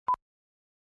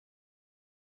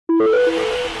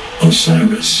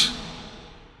service.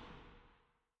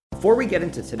 Before we get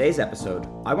into today's episode,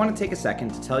 I want to take a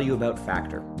second to tell you about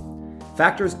Factor.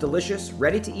 Factor's delicious,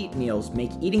 ready-to-eat meals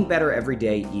make eating better every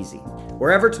day easy.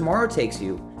 Wherever tomorrow takes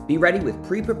you, be ready with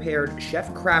pre-prepared,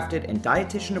 chef-crafted, and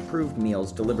dietitian-approved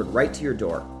meals delivered right to your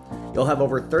door. You'll have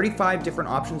over 35 different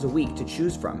options a week to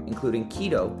choose from, including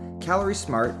keto, calorie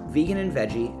smart, vegan and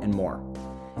veggie, and more.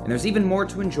 And there's even more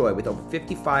to enjoy with over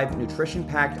 55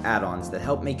 nutrition-packed add-ons that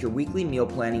help make your weekly meal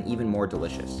planning even more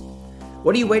delicious.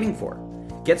 What are you waiting for?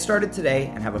 Get started today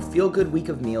and have a feel-good week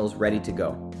of meals ready to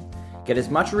go. Get as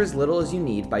much or as little as you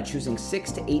need by choosing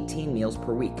 6 to 18 meals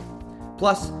per week.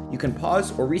 Plus, you can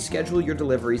pause or reschedule your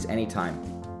deliveries anytime.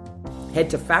 Head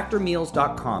to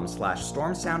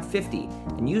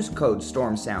factormeals.com/stormsound50 and use code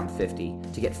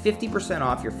STORMSOUND50 to get 50%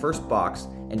 off your first box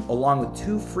and along with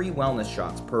 2 free wellness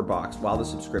shots per box while the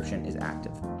subscription is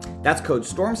active. That's code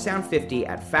STORMSOUND50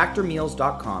 at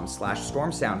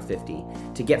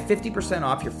factormeals.com/stormsound50 to get 50%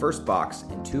 off your first box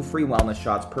and 2 free wellness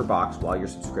shots per box while your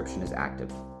subscription is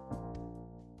active.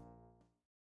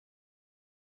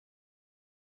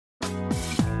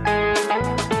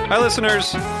 Hi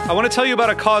listeners, I want to tell you about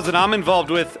a cause that I'm involved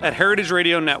with at Heritage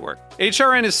Radio Network.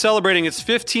 HRN is celebrating its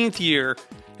 15th year,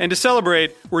 and to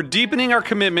celebrate, we're deepening our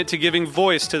commitment to giving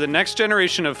voice to the next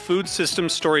generation of food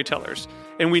systems storytellers,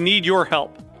 and we need your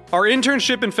help. Our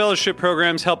internship and fellowship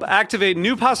programs help activate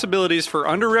new possibilities for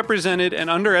underrepresented and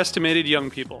underestimated young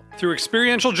people through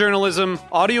experiential journalism,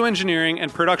 audio engineering,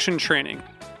 and production training.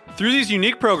 Through these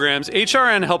unique programs,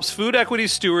 HRN helps food equity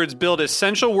stewards build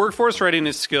essential workforce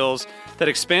readiness skills that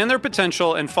expand their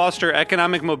potential and foster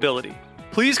economic mobility.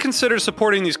 Please consider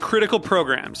supporting these critical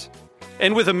programs.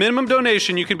 And with a minimum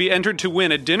donation, you can be entered to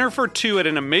win a dinner for 2 at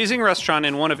an amazing restaurant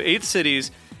in one of 8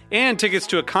 cities and tickets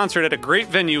to a concert at a great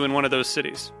venue in one of those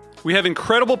cities. We have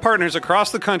incredible partners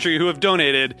across the country who have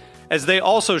donated, as they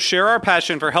also share our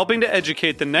passion for helping to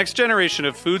educate the next generation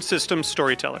of food systems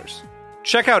storytellers.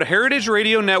 Check out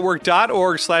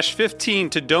heritageradionetwork.org/15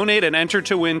 to donate and enter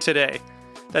to win today.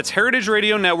 That's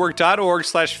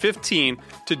heritageradionetwork.org/15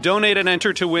 to donate and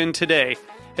enter to win today.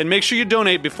 And make sure you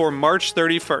donate before March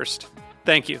 31st.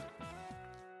 Thank you.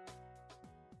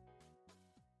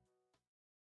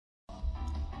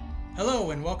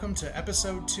 Hello and welcome to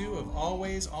episode 2 of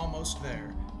Always Almost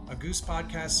There, a Goose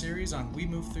podcast series on We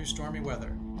Move Through Stormy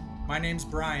Weather. My name's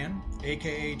Brian,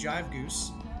 aka Jive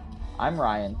Goose. I'm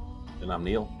Ryan. And I'm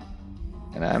Neil.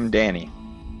 And I'm Danny.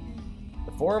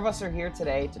 The 4 of us are here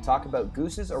today to talk about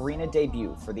Goose's arena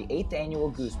debut for the 8th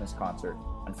annual Goosemas concert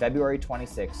on February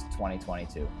 26,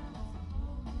 2022.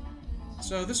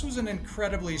 So this was an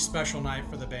incredibly special night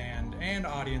for the band and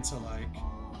audience alike.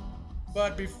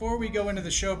 But before we go into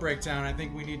the show breakdown, I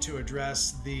think we need to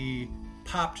address the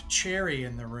popped cherry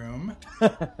in the room.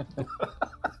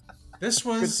 This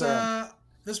was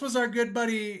our good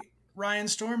buddy Ryan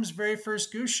Storm's very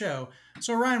first Goose show.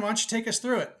 So Ryan, why don't you take us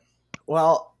through it?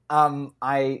 Well,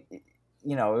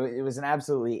 it was an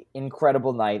absolutely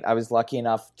incredible night. I was lucky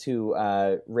enough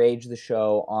to rage the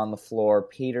show on the floor,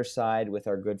 Peter side, with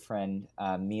our good friend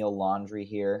Neil Laundrie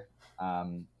here.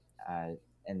 And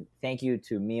thank you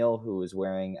to Neil, who was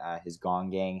wearing his Gong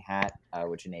Gang hat,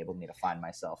 which enabled me to find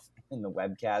myself in the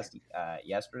webcast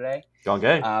yesterday. Gong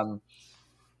Gang.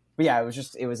 But yeah,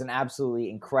 it was an absolutely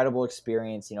incredible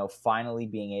experience, finally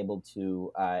being able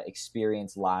to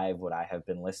experience live what I have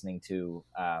been listening to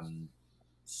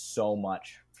so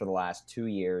much for the last 2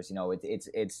 years.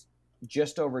 It's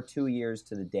just over 2 years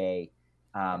to the day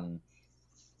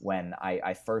when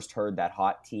I first heard that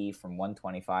hot tea from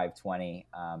 125.20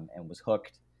 and was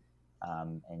hooked.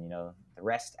 And the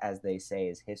rest, as they say,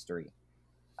 is history.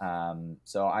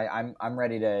 So I'm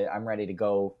ready to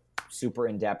go super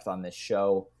in depth on this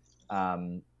show.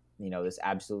 This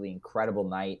absolutely incredible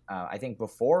night. I think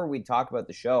before we talk about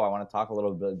the show, I want to talk a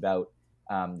little bit about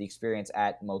the experience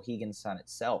at Mohegan Sun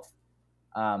itself.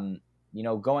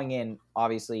 Going in,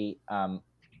 obviously, I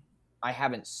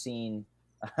haven't seen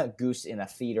Goose in a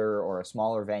theater or a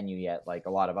smaller venue yet, like a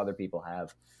lot of other people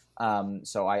have.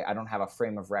 So I don't have a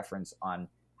frame of reference on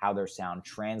how their sound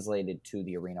translated to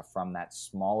the arena from that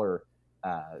smaller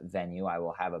venue. I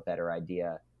will have a better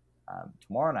idea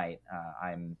tomorrow night.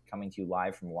 I'm coming to you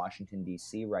live from Washington,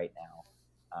 D.C. right now.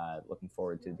 Looking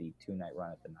forward to the 2-night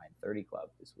run at the 930 Club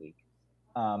this week.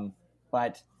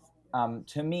 But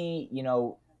to me,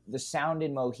 the sound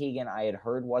in Mohegan I had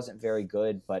heard wasn't very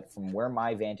good, but from where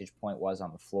my vantage point was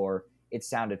on the floor, it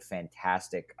sounded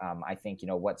fantastic. I think,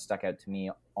 what stuck out to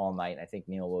me all night, I think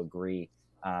Neil will agree,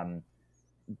 Ben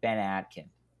Atkin.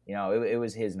 It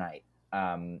was his night.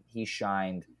 He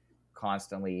shined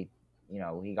constantly.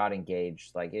 He got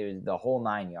engaged. Like, it was the whole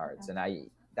 9 yards. And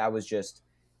that was just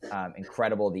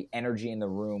incredible. The energy in the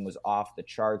room was off the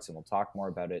charts, and we'll talk more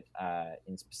about it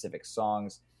in specific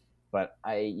songs. But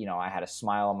I had a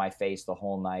smile on my face the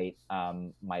whole night.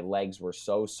 My legs were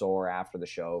so sore after the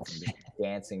show from just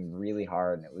dancing really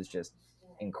hard, and it was just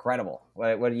incredible.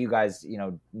 What do you guys,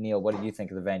 Neil, what did you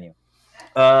think of the venue?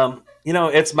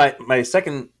 It's my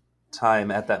second time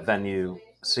at that venue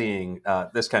seeing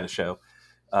this kind of show.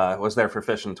 Was there for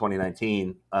Fish in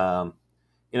 2019.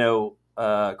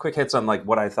 Quick hits on like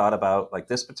what I thought about like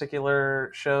this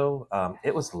particular show.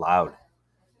 It was loud.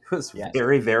 It was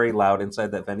very, very loud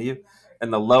inside that venue,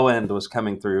 and the low end was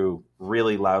coming through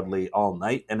really loudly all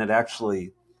night, and it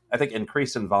actually, I think,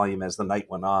 increased in volume as the night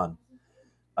went on,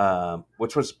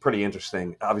 which was pretty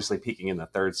interesting. Obviously, peaking in the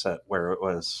third set where it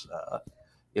was,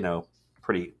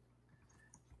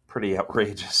 pretty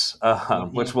outrageous,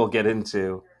 which we'll get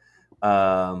into.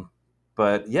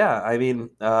 But yeah, I mean,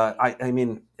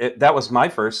 that was my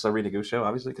first Arena Goose show,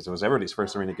 obviously, because it was everybody's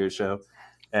first Arena Goose show,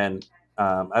 and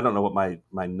I don't know what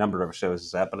my number of shows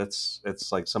is at, but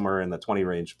it's like somewhere in the 20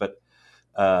 range. But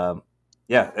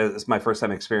it's my first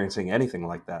time experiencing anything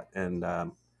like that, and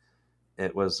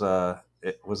it was a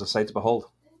sight to behold.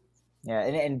 Yeah,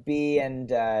 and B and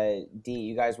D,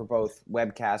 you guys were both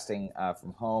webcasting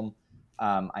from home.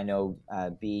 I know,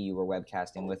 B, you were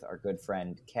webcasting with our good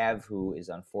friend Kev, who is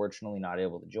unfortunately not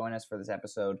able to join us for this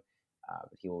episode,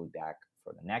 but he will be back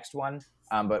for the next one.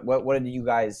 But what did you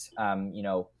guys,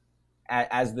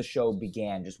 as the show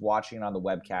began, just watching it on the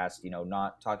webcast,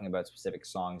 not talking about specific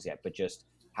songs yet, but just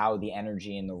how the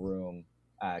energy in the room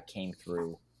came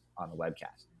through on the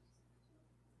webcast?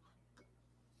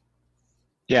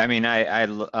 Yeah, I mean, I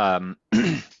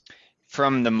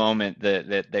from the moment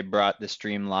that they brought the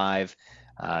stream live,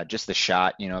 just the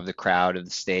shot, of the crowd, of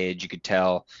the stage, you could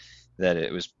tell that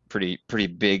it was pretty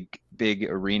big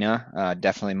arena,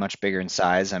 definitely much bigger in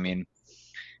size. I mean,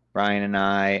 Ryan and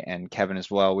I and Kevin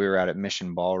as well, we were out at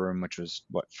Mission Ballroom, which was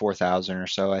 4,000 or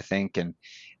so, I think, and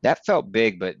that felt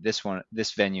big. But this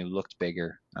venue looked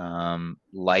bigger.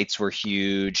 Lights were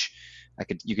huge.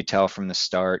 You could tell from the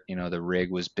start, the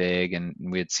rig was big, and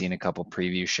we had seen a couple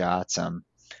preview shots.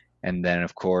 And then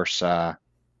of course,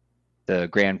 the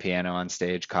grand piano on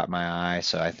stage caught my eye.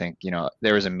 So I think,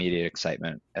 there was immediate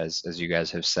excitement, as you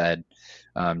guys have said,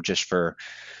 just for,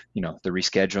 the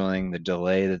rescheduling, the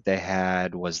delay that they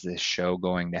had. Was this show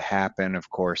going to happen? Of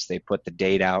course, they put the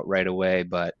date out right away,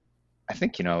 but I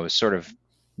think, it was sort of,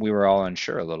 we were all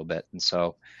unsure a little bit. And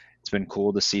so it's been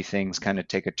cool to see things kind of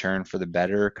take a turn for the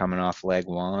better coming off leg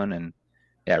one. And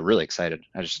yeah, really excited.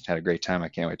 I just had a great time. I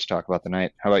can't wait to talk about the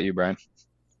night. How about you, Brian?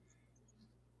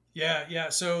 Yeah.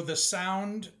 So the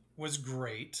sound was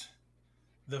great.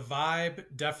 The vibe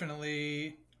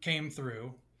definitely came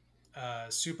through.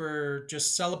 Super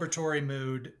just celebratory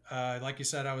mood. Like you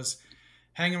said, I was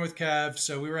hanging with Kev,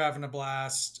 so we were having a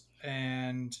blast,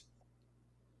 and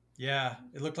yeah,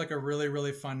 it looked like a really,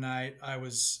 really fun night. I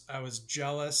was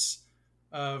jealous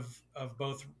of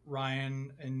both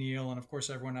Ryan and Neil, and of course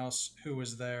everyone else who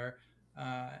was there.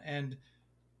 And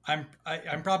I'm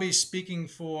probably speaking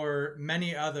for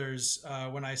many others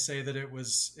when I say that it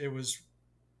was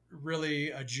really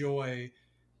a joy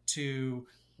to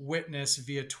witness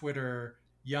via Twitter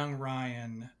young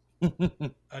Ryan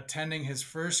attending his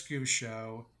first Goose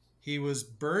show. He was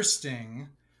bursting.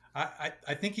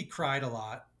 I think he cried a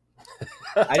lot.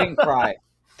 I didn't cry.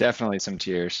 Definitely some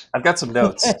tears. I've got some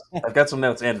notes.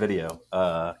 And video.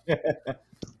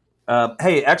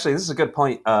 Hey, actually, this is a good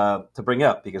point to bring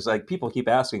up, because like people keep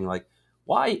asking, like,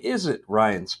 why is it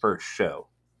Ryan's first show?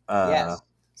 Yes.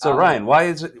 So Ryan,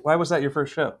 why was that your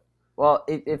first show? Well,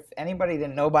 if anybody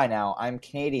didn't know by now, I'm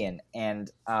Canadian, and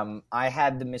I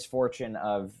had the misfortune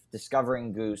of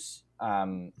discovering Goose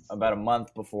about a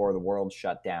month before the world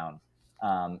shut down.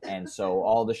 And so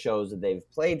all the shows that they've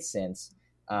played since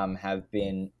have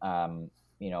been,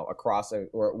 across they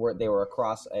were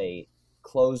across a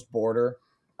closed border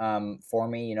for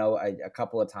me. A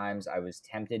couple of times I was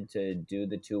tempted to do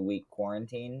the 2-week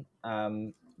quarantine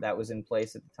that was in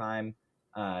place at the time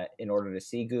in order to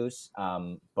see Goose.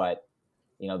 But,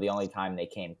 the only time they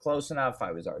came close enough,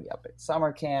 I was already up at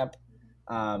summer camp.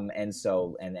 And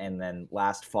then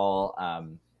last fall,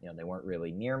 they weren't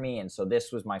really near me. And so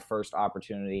this was my first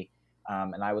opportunity.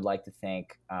 And I would like to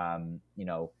thank, the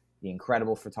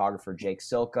incredible photographer, Jake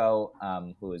Silko,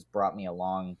 who has brought me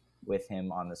along with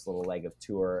him on this little leg of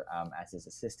tour as his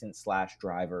assistant /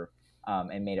 driver,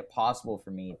 and made it possible for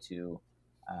me to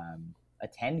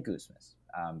attend Goosemas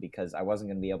because I wasn't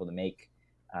going to be able to make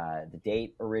the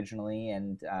date originally,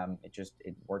 and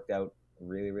it worked out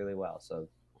really, really well. So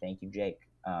thank you, Jake.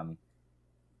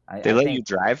 They I let think you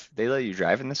drive. They let you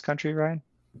drive in this country, Ryan?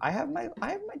 I have my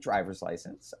driver's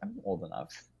license. I'm old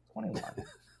enough, 21.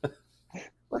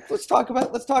 Let's talk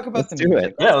about Let's the do music.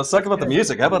 it. Yeah, let's talk about the get into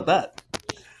music. How about that?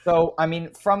 So, I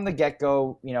mean, from the get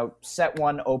go, set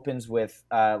one opens with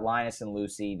Linus and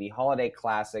Lucy, the holiday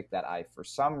classic that I, for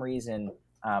some reason,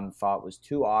 thought was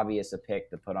too obvious a pick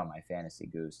to put on my fantasy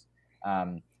goose.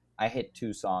 I hit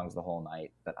 2 songs the whole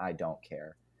night, but I don't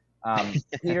care.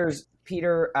 Peter's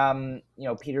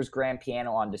grand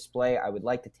piano on display. I would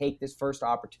like to take this first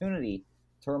opportunity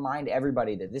to remind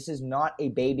everybody that this is not a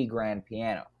baby grand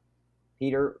piano.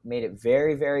 Peter made it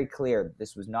very, very clear that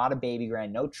this was not a baby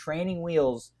grand. No training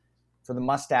wheels for the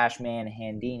mustache man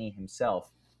Handini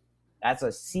himself. That's a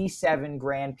C7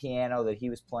 grand piano that he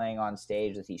was playing on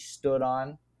stage, that he stood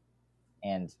on.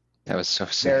 And That was so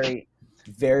sick. very,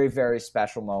 very, very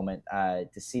special moment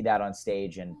to see that on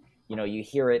stage. And, you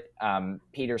hear it.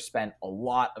 Peter spent a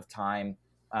lot of time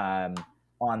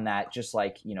on that, just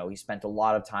like, he spent a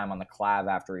lot of time on the clav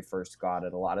after he first got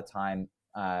it, a lot of time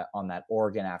on that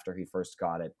organ after he first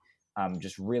got it.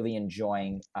 Just really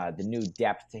enjoying the new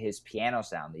depth to his piano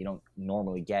sound that you don't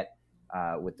normally get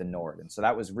with the Nord. And so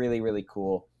that was really, really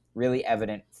cool, really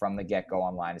evident from the get-go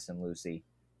on Linus and Lucy.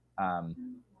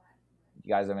 You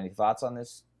guys have any thoughts on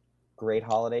this great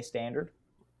holiday standard?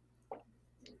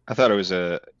 I thought it was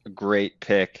a great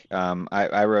pick.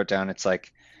 I wrote down, it's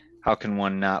like, how can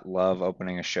one not love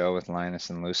opening a show with Linus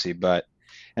and Lucy?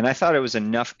 And I thought it was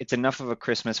enough. It's enough of a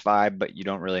Christmas vibe, but you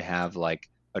don't really have like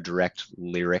a direct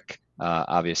lyric,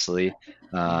 obviously,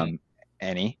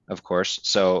 any, of course.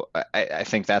 So I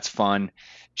think that's fun.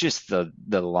 Just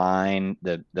the line,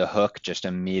 the hook, just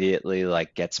immediately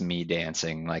like gets me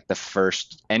dancing. Like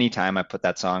anytime I put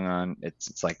that song on,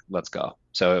 it's like, let's go.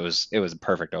 So it was a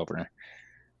perfect opener.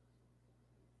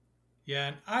 Yeah,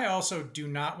 and I also do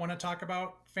not want to talk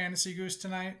about Fantasy Goose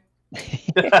tonight.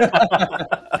 He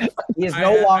is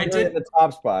no longer in the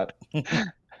top spot.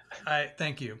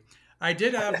 Thank you. I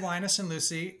did have Linus and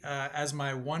Lucy as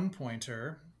my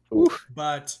 1-pointer,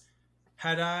 but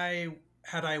had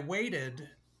I waited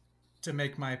to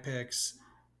make my picks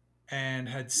and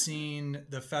had seen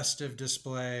the festive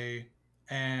display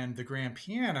and the grand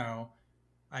piano,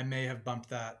 I may have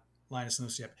bumped that Linus and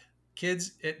Lucy up.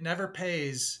 Kids, it never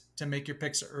pays to make your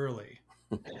picks early.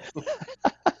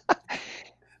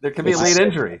 There can be a late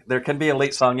injury. There can be a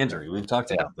late song injury. We've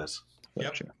talked about this.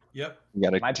 Yep.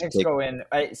 My picks go in.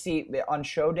 See, on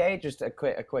show day, just a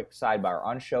quick sidebar.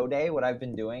 On show day, what I've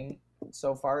been doing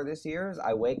so far this year is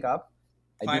I wake up,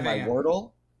 I do my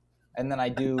Wordle, and then I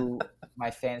do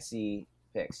my fantasy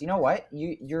picks. You know what?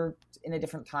 You're in a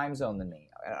different time zone than me.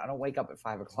 I don't wake up at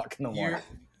 5 o'clock in the morning.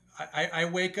 I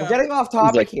wake up. We're getting off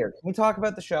topic here. Can we talk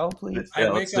about the show, please?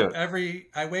 I wake up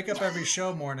every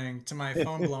show morning to my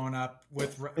phone blowing up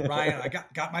with Ryan. I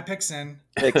got my picks in.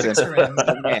 Picks are in.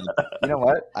 You know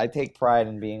what? I take pride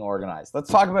in being organized.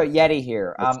 Let's talk about Yeti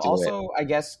here. Also, I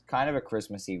guess kind of a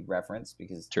Christmassy reference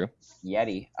because True.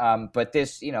 Yeti. But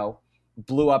this,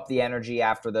 blew up the energy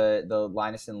after the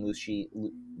Linus and Lucy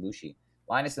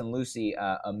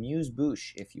amuse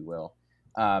bouche, if you will.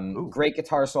 Great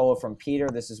guitar solo from Peter.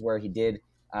 This is where he did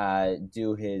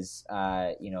do his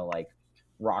like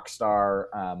rock star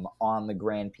on the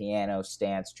grand piano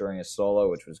stance during a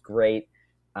solo, which was great.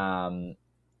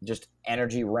 Just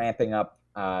energy ramping up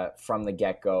from the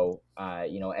get-go.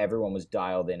 Everyone was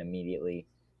dialed in immediately.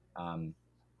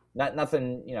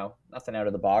 Nothing out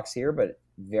of the box here, but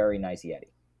very nice Yeti.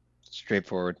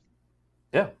 Straightforward.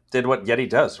 Yeah, did what Yeti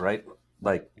does, right?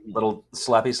 Like little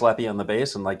slappy on the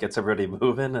bass and like gets everybody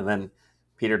moving, and then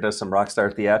Peter does some rock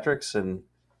star theatrics, and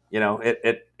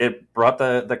it brought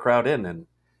the crowd in. And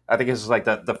I think this is like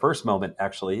the first moment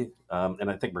actually, and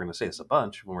I think we're going to say this a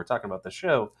bunch when we're talking about the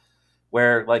show,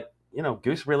 where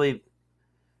Goose really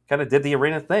kind of did the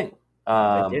arena thing.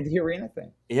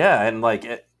 Yeah, and like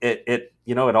it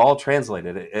all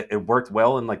translated. It worked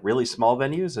well in like really small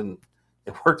venues, and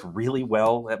it worked really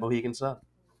well at Mohegan Sun.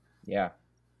 Yeah.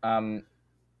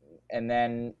 And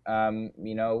then,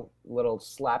 little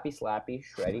slappy,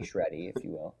 shreddy, if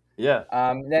you will. Yeah.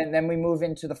 Then we move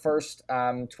into the first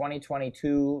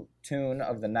 2022 tune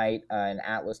of the night in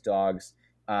Atlas Dogs.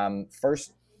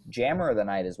 First jammer of the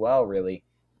night as well, really.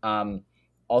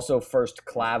 Also, first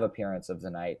clav appearance of the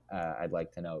night, I'd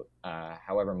like to note.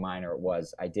 However minor it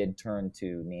was, I did turn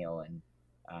to Neil and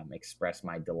express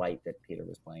my delight that Peter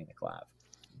was playing the clav.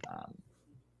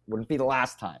 Wouldn't be the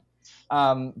last time.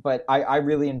 But I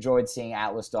really enjoyed seeing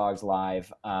Atlas Dogs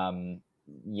live. The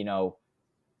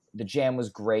jam was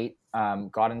great.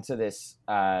 Got into this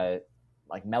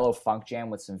like mellow funk jam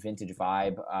with some vintage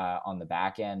vibe on the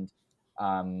back end.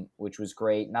 which was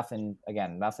great. Nothing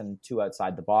too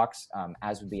outside the box,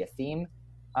 as would be a theme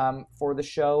for the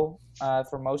show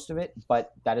for most of it,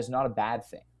 but that is not a bad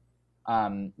thing.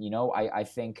 I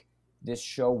think this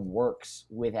show works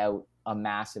without a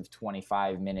massive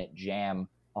 25-minute jam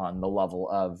on the level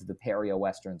of the Perio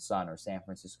Western Sun or San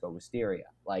Francisco Wisteria.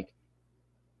 Like,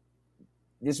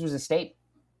 this was a statement,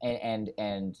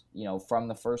 and from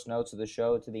the first notes of the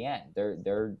show to the end,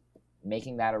 they're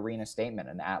making that arena statement,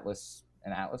 and Atlas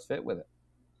fit with it.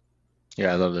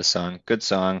 Yeah, I love this song. Good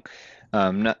song.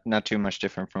 Not too much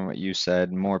different from what you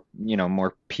said. More,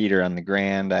 more Peter on the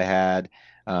grand I had.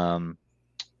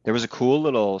 There was a cool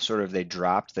little sort of, they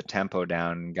dropped the tempo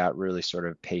down and got really sort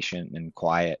of patient and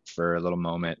quiet for a little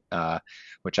moment,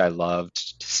 which I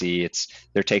loved to see.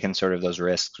 They're taking sort of those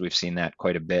risks. We've seen that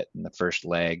quite a bit in the first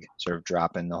leg, sort of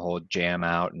dropping the whole jam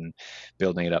out and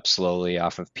building it up slowly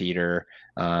off of Peter.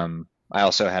 I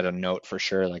also had a note for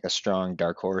sure, like a strong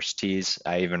Dark Horse tease.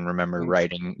 I even remember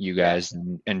writing you guys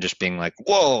and just being like,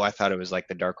 whoa, I thought it was like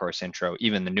the Dark Horse intro,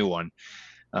 even the new one.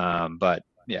 But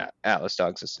yeah, Atlas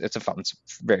Dogs, it's a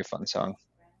very fun song.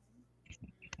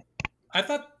 I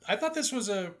thought this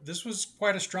was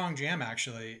quite a strong jam,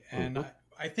 actually, and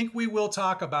I think we will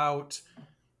talk about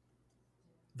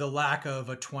the lack of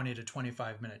a 20 to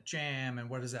 25 minute jam and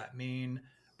what does that mean.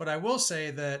 But I will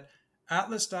say that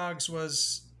Atlas Dogs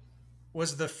was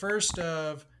the first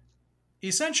of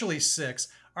essentially 6.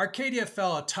 Arcadia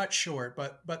fell a touch short,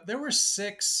 but there were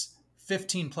 6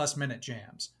 15+ minute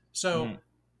jams. So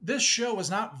this show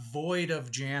was not void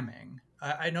of jamming.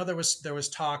 I know there was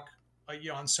talk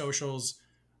on socials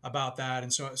about that,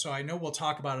 and so I know we'll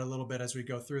talk about it a little bit as we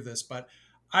go through this. But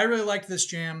I really liked this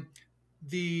jam.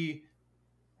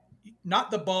 Not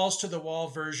the balls to the wall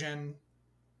version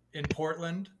in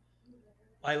Portland.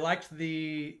 I liked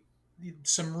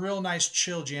some real nice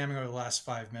chill jamming over the last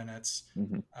 5 minutes.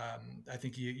 I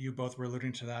think you both were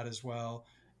alluding to that as well.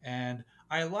 And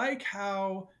I like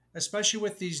how, especially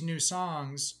with these new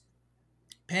songs,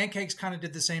 Pancakes kind of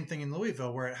did the same thing in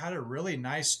Louisville, where it had a really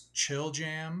nice chill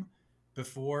jam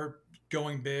before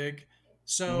going big.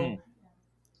 So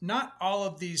not all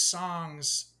of these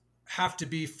songs have to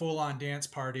be full-on dance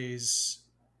parties,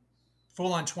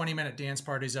 full-on 20-minute dance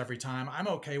parties every time. I'm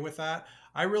okay with that.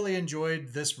 I really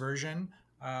enjoyed this version.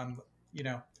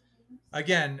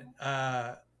 Again,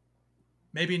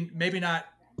 maybe not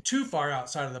too far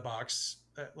outside of the box,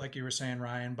 like you were saying,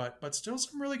 Ryan, but still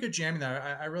some really good jamming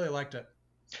there. I really liked it.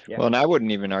 Yeah. Well, and I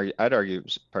wouldn't even argue. I'd argue,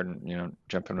 pardon,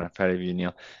 jumping ahead of you,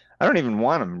 Neil. I don't even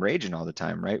want them raging all the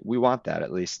time, right? We want that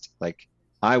at least. Like,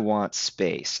 I want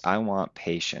space. I want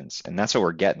patience, and that's what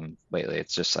we're getting lately.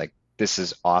 It's just like, this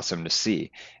is awesome to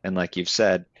see. And like you've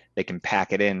said, they can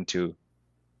pack it into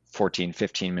 14,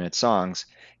 15-minute songs,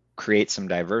 create some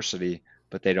diversity,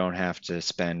 but they don't have to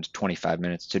spend 25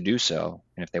 minutes to do so.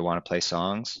 And if they want to play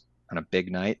songs on a big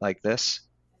night like this,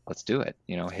 let's do it.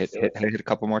 Hit a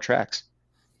couple more tracks.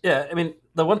 Yeah, I mean,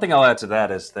 the one thing I'll add to that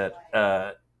is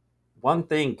that one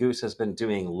thing Goose has been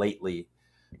doing lately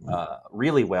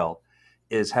really well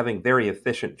is having very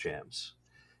efficient jams.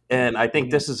 And I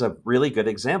think this is a really good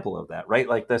example of that, right?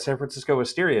 Like the San Francisco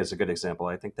Wisteria is a good example.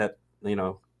 I think that,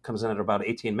 comes in at about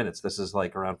 18 minutes. This is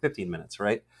like around 15 minutes,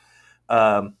 right?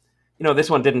 This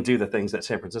one didn't do the things that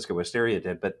San Francisco Wisteria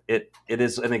did, but it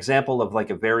is an example of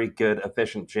like a very good,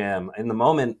 efficient jam. In the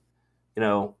moment,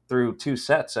 through 2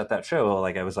 sets at that show,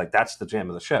 like I was like, that's the jam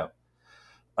of the show.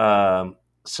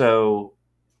 So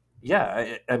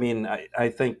yeah, I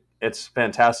think it's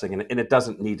fantastic, and it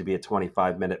doesn't need to be a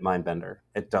 25-minute mind bender.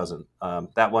 It doesn't.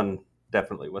 That one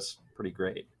definitely was pretty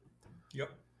great. Yep.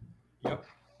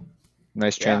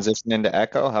 Nice transition into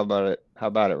Echo. How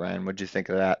about it, Ryan? What'd you think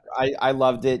of that? I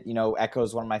loved it. Echo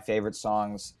is one of my favorite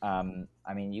songs.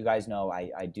 You guys know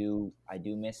I do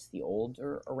miss the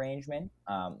older arrangement,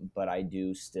 but I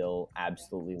do still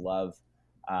absolutely love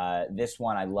this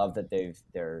one. I love that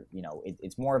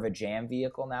it's more of a jam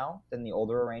vehicle now than the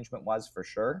older arrangement was, for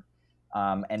sure.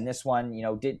 And this one,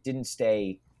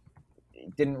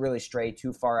 didn't really stray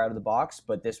too far out of the box,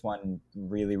 but this one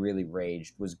really, really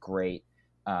raged, was great.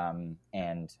 We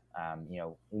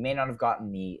may not have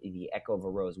gotten the Echo of a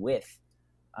Rose with,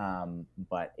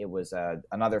 but it was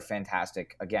another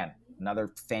fantastic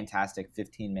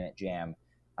 15-minute jam.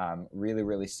 Really,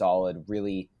 really solid,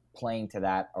 really playing to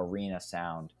that arena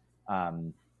sound,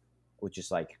 which is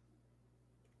like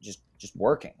just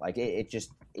working. Like it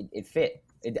fit.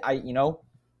 I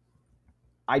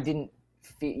didn't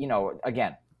feel,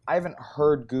 again, I haven't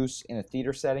heard Goose in a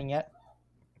theater setting yet,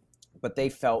 but they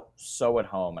felt so at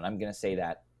home, and I'm going to say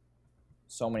that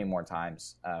so many more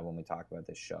times when we talk about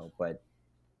this show. But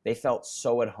they felt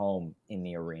so at home in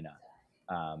the arena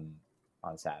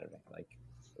on Saturday. Like,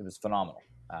 it was phenomenal.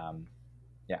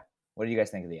 Yeah. What do you guys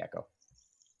think of the Echo?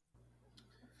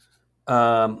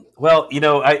 Well,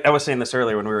 I was saying this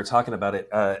earlier when we were talking about it.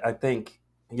 I think,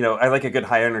 I like a good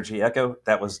high energy echo.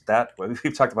 That was that.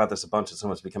 We've talked about this a bunch. It's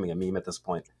almost becoming a meme at this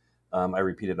point. I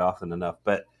repeat it often enough,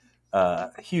 but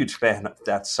a huge fan of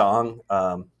that song.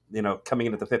 Coming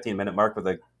in at the 15-minute mark with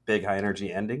a big high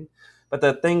energy ending. But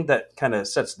the thing that kind of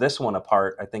sets this one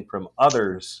apart, I think, from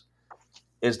others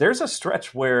is there's a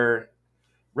stretch where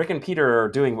Rick and Peter are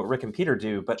doing what Rick and Peter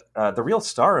do, but the real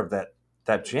star of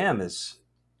that jam is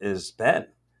Ben.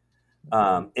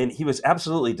 And he was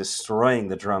absolutely destroying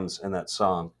the drums in that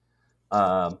song.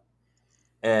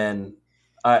 And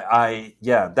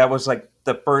that was like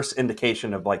the first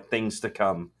indication of like things to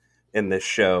come in this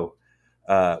show,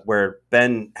 where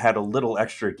Ben had a little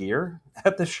extra gear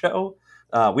at the show.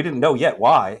 We didn't know yet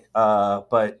why,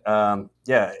 but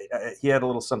he had a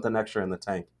little something extra in the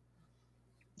tank.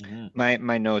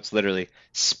 My notes literally,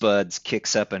 Spuds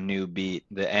kicks up a new beat.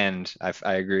 The end.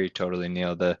 I agree totally,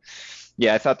 Neil.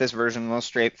 I thought this version was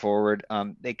straightforward.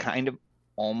 They kind of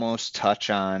almost touch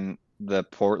on the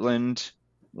Portland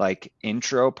like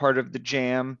intro part of the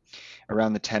jam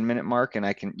around the 10-minute mark,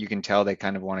 and you can tell they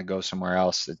kind of want to go somewhere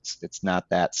else. It's not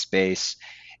that space.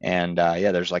 And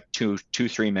there's like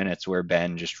 3 minutes where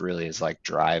Ben just really is like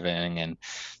driving, and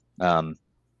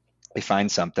they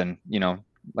find something,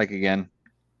 like, again,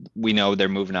 we know they're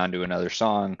moving on to another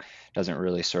song. Doesn't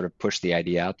really sort of push the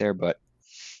idea out there, but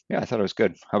yeah, I thought it was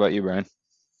good. How about you, Brian?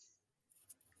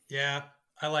 Yeah,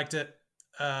 I liked it.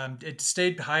 It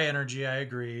stayed high energy. I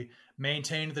agree.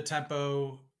 Maintained the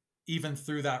tempo even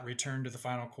through that return to the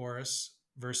final chorus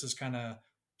versus kind of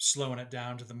slowing it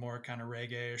down to the more kind of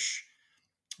reggae-ish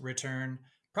return.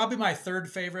 Probably my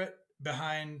third favorite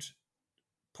behind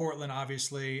Portland,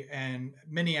 obviously, and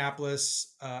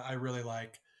Minneapolis. I really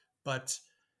like, but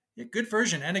yeah, good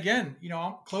version. And again,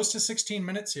 I'm close to 16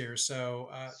 minutes here, so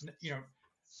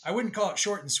I wouldn't call it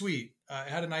short and sweet. It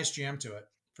had a nice jam to it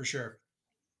for sure.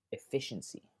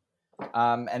 Efficiency.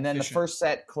 And then the first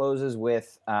set closes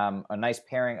with a nice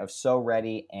pairing of So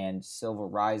Ready and Silver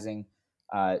Rising.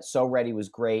 So Ready was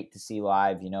great to see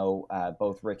live.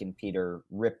 Both Rick and Peter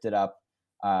ripped it up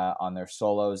on their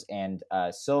solos, and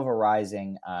Silver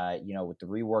Rising, with the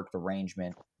reworked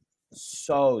arrangement,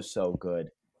 so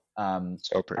good.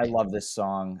 So pretty. I love this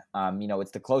song.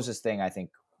 It's the closest thing I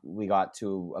think we got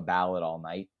to a ballad all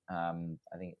night.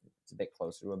 I think it's a bit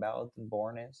closer to a ballad than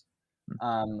Born is.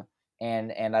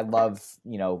 And I love,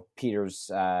 Peter's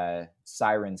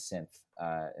siren synth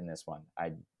in this one.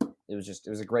 It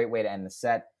was a great way to end the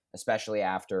set, especially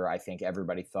after I think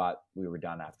everybody thought we were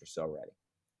done after So Ready.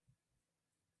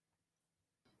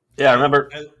 Yeah, I remember.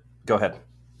 Go ahead.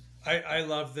 I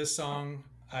love this song.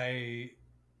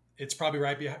 It's probably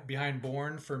right behind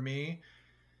Born for me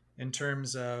in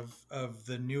terms of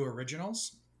the new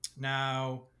originals.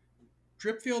 Now,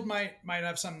 Dripfield might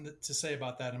have something to say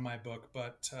about that in my book,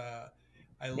 but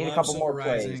I love Silver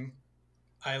Rising.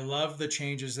 I love the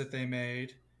changes that they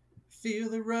made. Feel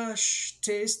the rush,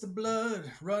 taste the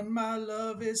blood, run my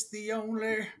love, it's the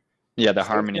only. Yeah, the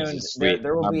harmonies is sweet.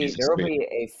 There will be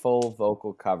a full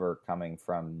vocal cover coming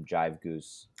from Jive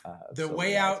Goose. The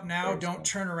Way Out Now, Don't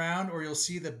Turn Around, or You'll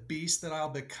See the Beast That I'll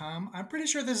Become. I'm pretty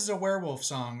sure this is a werewolf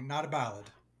song, not a ballad.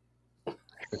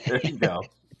 There you go.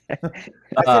 I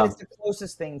said it's the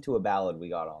closest thing to a ballad we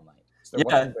got all night. So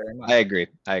very much. I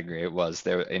agree. It was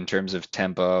there in terms of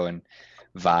tempo and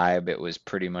vibe. It was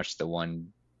pretty much the one,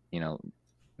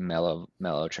 mellow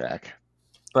track.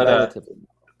 But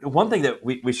one thing that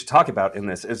we should talk about in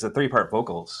this is the 3-part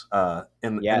vocals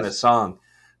in this song,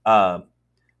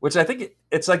 which I think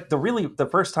it's like the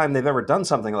first time they've ever done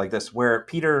something like this, where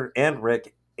Peter and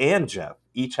Rick and Jeff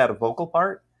each had a vocal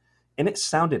part, and it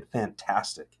sounded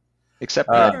fantastic. Except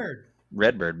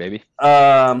Redbird, baby.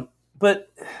 But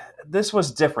this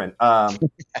was different.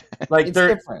 It's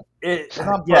different.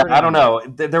 I don't know.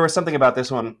 There was something about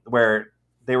this one where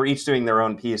they were each doing their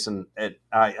own piece, and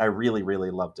I really, really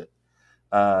loved it.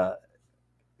 I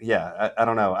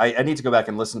don't know. I need to go back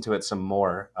and listen to it some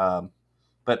more.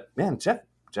 But man,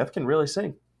 Jeff can really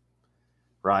sing.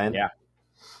 Ryan. Yeah.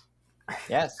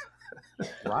 Yes.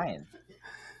 Ryan.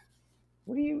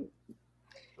 What do you...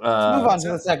 Let's move on to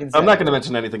the second set. I'm not going to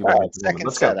mention anything about it.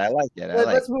 Let's go. I like it.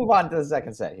 Let's move on to the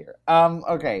second set here.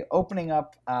 Okay, opening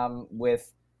up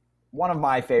with one of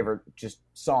my favorite just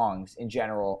songs in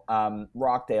general,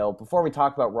 Rockdale. Before we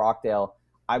talk about Rockdale,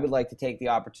 I would like to take the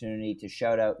opportunity to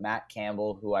shout out Matt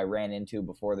Campbell, who I ran into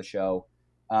before the show.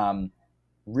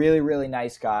 really, really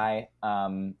nice guy.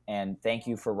 And thank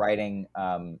you for writing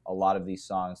a lot of these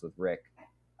songs with Rick.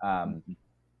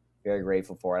 Very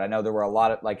grateful for it. I know there were a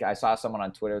lot of, like, I saw someone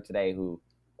on Twitter today who,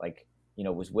 like,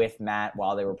 was with Matt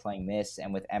while they were playing this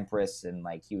and with Empress, and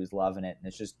like he was loving it. And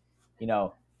it's just,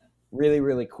 really,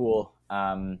 really cool.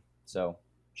 So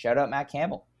shout out Matt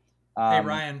Campbell. Hey,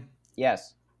 Ryan.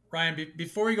 Yes. Ryan,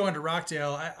 before we go into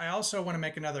Rockdale, I also want to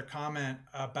make another comment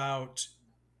about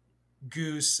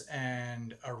Goose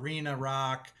and Arena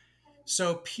Rock.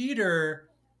 So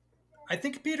I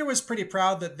think Peter was pretty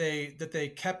proud that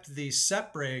they kept the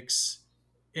set breaks,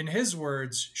 in his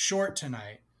words, short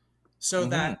tonight. So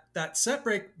that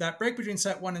break between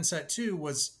set 1 and set 2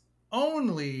 was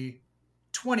only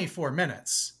 24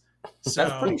 minutes. So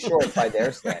that's pretty short by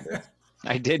their standards.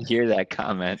 I did hear that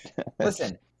comment.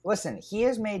 Listen, he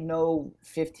has made no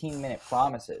 15-minute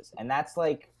promises, and that's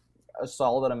like a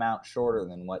solid amount shorter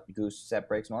than what Goose set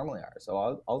breaks normally are.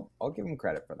 So I'll give him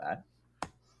credit for that.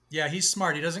 Yeah, he's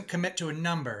smart. He doesn't commit to a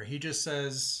number. He just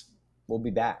says, "We'll be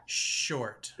back."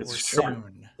 Short or short.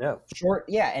 Soon. Yeah, short.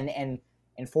 Yeah, and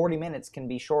 40 minutes can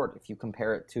be short if you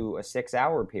compare it to a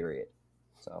 6-hour period.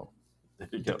 So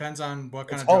it depends on what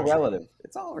kind of.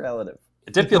 It's all relative.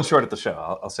 It did feel short at the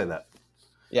show. I'll say that.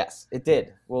 Yes, it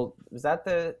did. Well, was that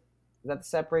the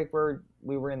set break where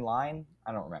we were in line?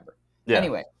 I don't remember. Yeah.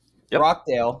 Anyway,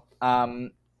 Rockdale.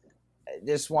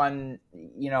 This one,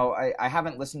 I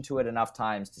haven't listened to it enough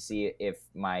times to see if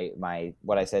my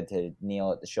what I said to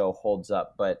Neil at the show holds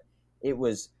up, but it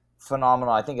was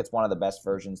phenomenal. I think it's one of the best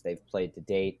versions they've played to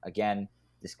date. Again,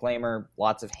 disclaimer,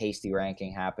 lots of hasty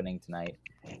ranking happening tonight.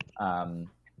 I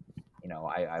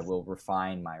will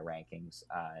refine my rankings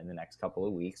in the next couple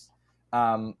of weeks.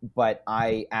 But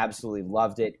I absolutely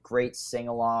loved it. Great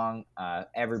sing-along,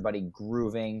 everybody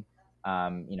grooving.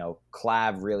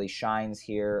 Clav really shines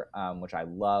here, which I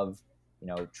love,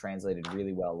 translated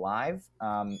really well live.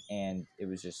 And it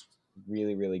was just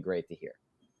really, really great to hear.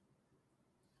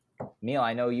 Neil,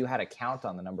 I know you had a count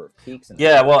on the number of peaks.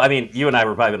 Well, I mean, you and I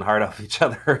were vibing hard off each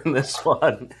other in this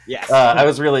one. Yes. I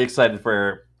was really excited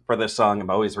for this song. I'm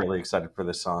always really excited for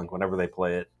this song whenever they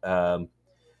play it.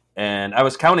 And I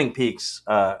was counting peaks.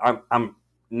 I'm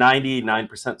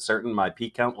 99% certain my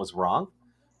peak count was wrong.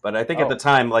 But I think at the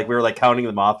time, like, we were like counting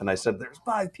them off, and I said, "There's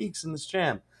 5 peaks in this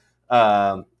jam,"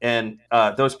 and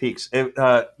those peaks. What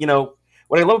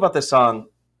I love about this song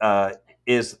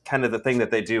is kind of the thing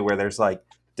that they do, where there's like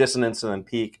dissonance and then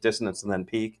peak, dissonance and then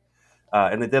peak,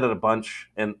 and they did it a bunch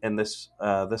in this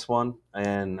one,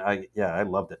 and I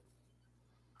loved it.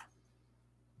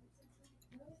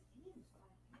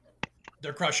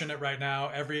 They're crushing it right now.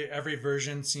 Every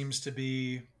version seems to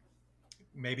be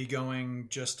maybe going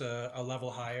just a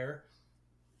level higher.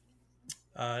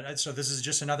 So this is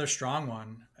just another strong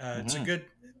one.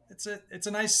 It's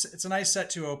a nice set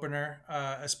 2 opener,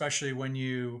 especially when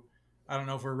I don't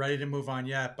know if we're ready to move on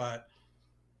yet, but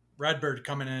Redbird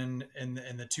coming in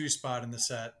the 2 spot in the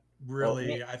set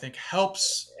really, I think,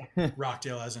 helps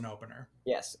Rockdale as an opener.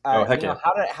 Yes. Heck yeah.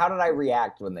 How did I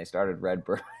react when they started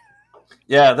Redbird?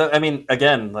 Yeah, I mean,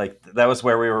 again, like, that was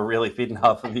where we were really feeding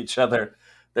off of each other.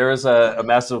 There was a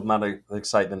massive amount of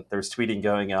excitement. There was tweeting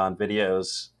going on,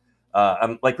 videos.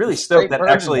 I'm like really stoked that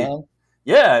actually,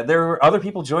 there were other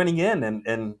people joining in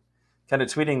and kind of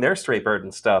tweeting their straight bird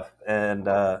and stuff. And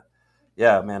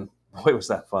man, boy, was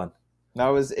that fun. That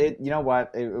was it. You know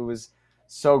what? It was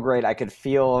so great. I could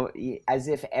feel as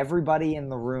if everybody in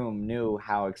the room knew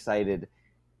how excited,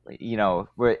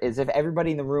 as if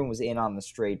everybody in the room was in on the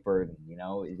straight bird.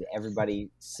 Everybody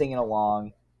singing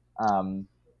along.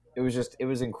 It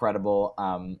was incredible.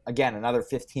 Again, another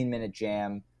 15-minute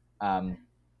jam.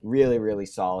 Really, really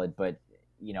solid. But,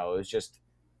 it was just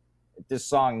this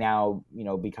song now,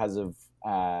 because of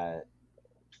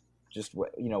just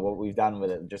what we've done with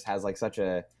it, just has like such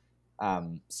a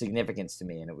significance to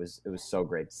me. And it was so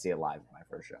great to see it live in my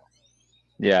first show.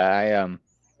 Yeah,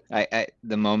 I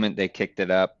the moment they kicked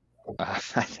it up, I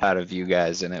thought of you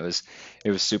guys, and it was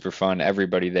super fun.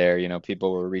 Everybody there,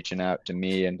 people were reaching out to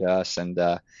me and to us, and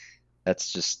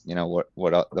that's just what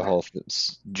the whole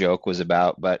joke was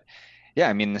about. But yeah,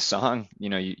 I mean, the song,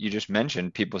 you just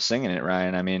mentioned people singing it,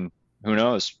 Ryan. I mean, who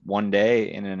knows, one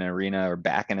day in an arena or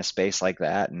back in a space like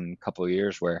that in a couple of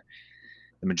years where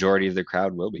the majority of the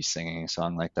crowd will be singing a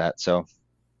song like that. So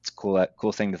it's a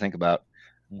cool thing to think about.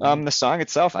 The song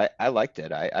itself, I liked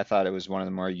it. I thought it was one of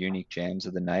the more unique jams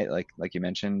of the night. Like you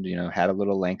mentioned, had a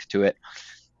little length to it.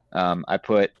 I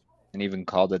put, and even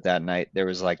called it that night, there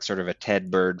was like sort of a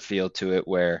Ted Bird feel to it,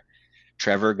 where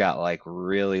Trevor got like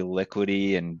really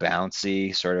liquidy and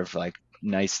bouncy, sort of like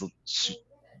nice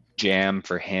jam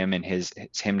for him and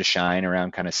him to shine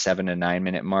around kind of 7 to 9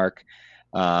 minute mark.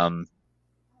 And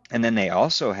then they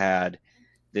also had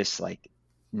this like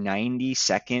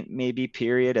 90-second maybe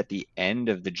period at the end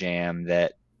of the jam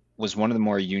that was one of the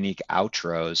more unique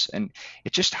outros. And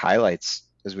it just highlights,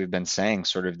 as we've been saying,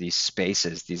 sort of these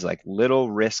spaces, these like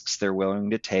little risks they're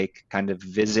willing to take, kind of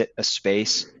visit a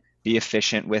space, be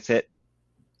efficient with it,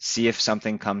 see if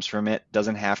something comes from it.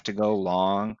 Doesn't have to go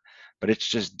long, but it's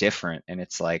just different. And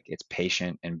it's like, it's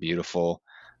patient and beautiful.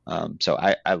 So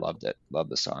I loved it. Love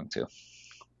the song too.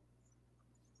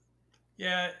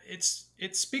 Yeah,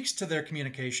 it speaks to their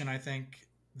communication. I think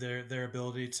their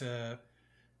ability to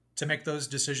make those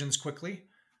decisions quickly,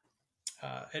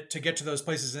 to get to those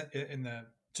places in the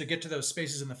to get to those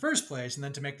spaces in the first place, and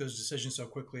then to make those decisions so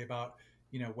quickly about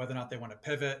whether or not they want to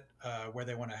pivot, where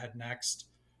they want to head next.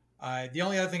 The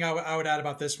only other thing I would add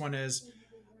about this one is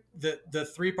the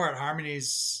 3-part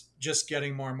harmonies just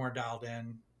getting more and more dialed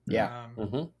in. Yeah.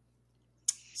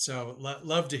 So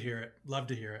love to hear it. Love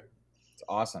to hear it. It's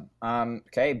awesome.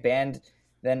 Okay, band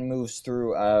then moves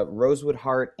through Rosewood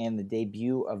Heart and the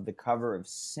debut of the cover of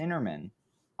Cinnamon.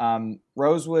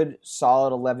 Rosewood,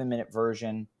 solid 11-minute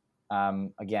version.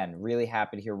 Again, really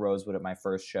happy to hear Rosewood at my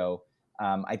first show.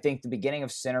 I think the beginning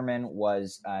of Cinnamon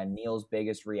was Neil's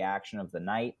biggest reaction of the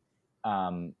night.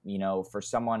 For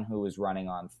someone who was running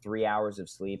on 3 hours of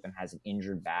sleep and has an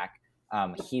injured back,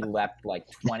 he leapt like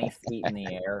 20 feet in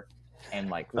the air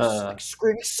and was like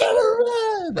screaming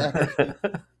Cinnamon.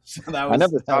 So I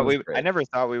never thought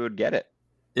we would get it.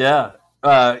 Yeah.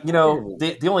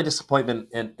 The only disappointment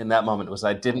in that moment was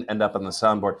I didn't end up on the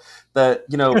soundboard.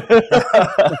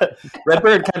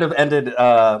 Redbird kind of ended in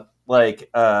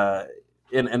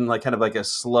like kind of like a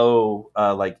slow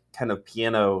like kind of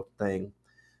piano thing,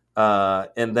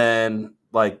 and then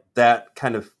like that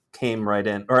kind of came right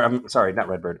in. Or I'm sorry, not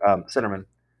Redbird. Cinnamon.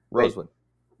 Rosewood.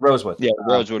 Rosewood. Yeah,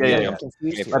 Rosewood. Yeah.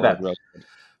 My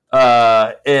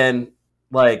bad. And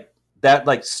like that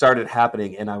like started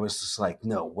happening, and I was just like,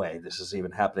 no way, this is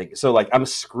even happening. So like I'm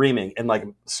screaming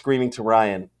to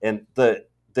Ryan, and the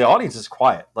audience is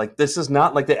quiet. Like this is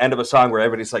not like the end of a song where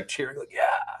everybody's like cheering, like yeah,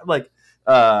 like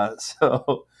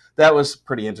so that was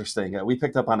pretty interesting. We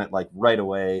picked up on it like right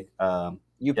away.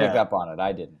 You picked up on it.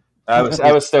 I didn't. I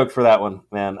was stoked for that one,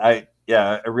 man. I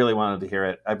really wanted to hear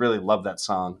it. I really love that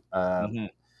song.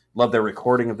 Love their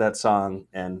recording of that song,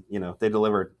 and they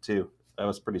delivered too. That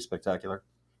was pretty spectacular.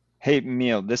 Hey,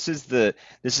 Neil, this is the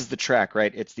track,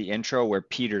 right? It's the intro where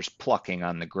Peter's plucking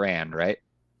on the grand, right?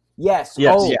 Yes.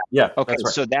 Yeah. Okay,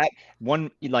 right. So that one,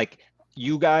 like,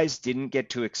 you guys didn't get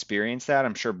to experience that.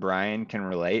 I'm sure Brian can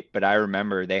relate, but I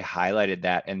remember they highlighted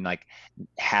that, and like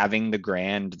having the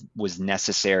grand was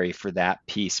necessary for that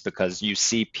piece because you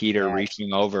see Peter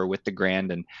reaching over with the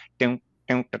grand and and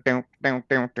that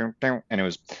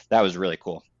was really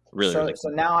cool. Really cool. So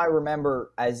now I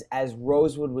remember as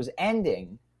Rosewood was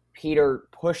ending, Peter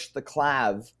pushed the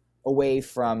clav away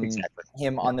from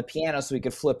him on the piano so he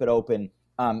could flip it open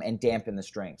and dampen the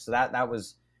strings. So that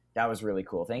was really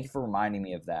cool. Thank you for reminding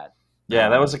me of that. Yeah,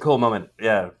 that was a cool moment.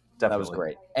 Yeah, definitely. That was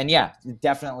great. And yeah,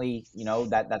 definitely,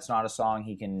 that's not a song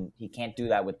he can't do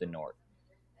that with the Nord.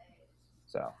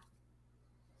 So.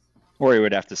 Or he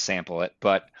would have to sample it,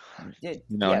 but yes,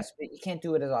 but you can't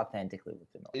do it as authentically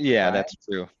with the Nord. Yeah, right? That's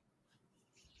true.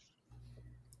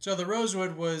 So the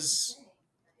Rosewood was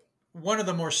one of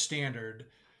the more standard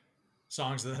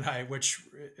songs of the night, which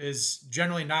is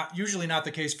usually not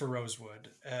the case for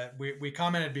Rosewood. We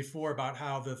commented before about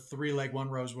how the 3-leg-1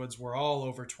 Rosewoods were all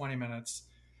over 20 minutes.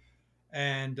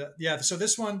 And so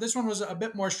this one was a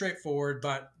bit more straightforward,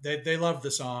 but they loved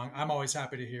the song. I'm always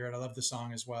happy to hear it. I love the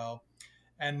song as well.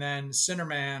 And then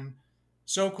Cinderman,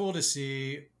 so cool to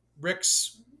see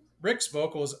Rick's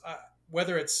vocals,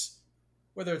 whether it's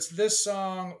this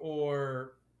song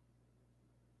or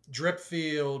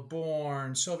Dripfield,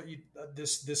 Born, so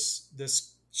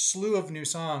this slew of new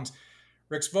songs.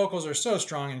 Rick's vocals are so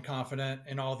strong and confident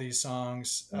in all these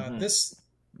songs.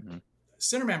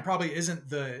 Cinderman probably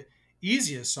isn't the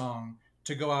easiest song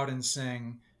to go out and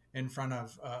sing in front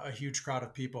of a huge crowd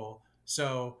of people.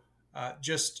 So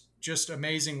just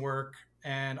amazing work.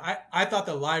 And I thought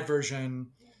the live version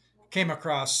came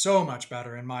across so much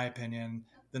better, in my opinion,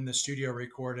 than the studio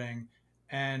recording.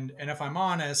 And if I'm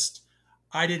honest,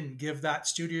 I didn't give that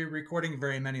studio recording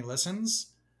very many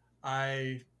listens.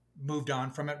 I moved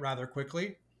on from it rather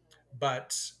quickly.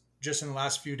 But just in the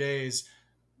last few days,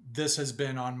 this has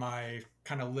been on my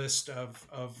kind of list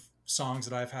of songs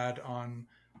that I've had on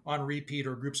repeat,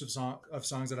 or groups of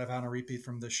songs that I've had on repeat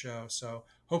from this show. So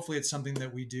hopefully it's something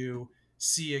that we do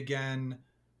see again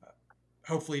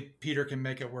hopefully Peter can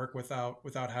make it work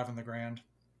without having the grand.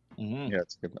 Mm-hmm. Yeah,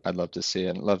 it's good. I'd love to see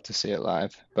it. Love to see it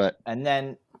live. But And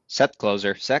then set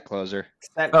closer. Set closer.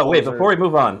 set Oh wait, closer. before we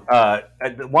move on,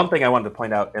 one thing I wanted to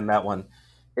point out in that one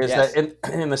is Yes.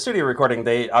 that in the studio recording,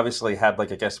 they obviously had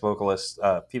like a guest vocalist,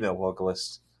 female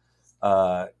vocalist,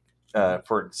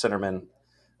 for Cinnamon,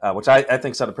 which I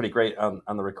think sounded pretty great on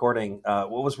the recording.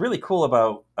 What was really cool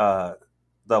about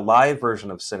the live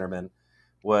version of Cinnamon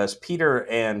was Peter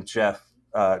and Jeff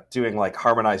doing like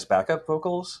harmonized backup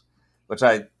vocals, which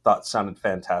I thought sounded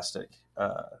fantastic.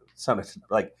 Sounded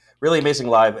like really amazing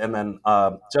live. And then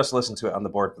just listened to it on the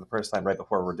board for the first time right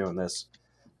before we're doing this,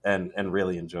 and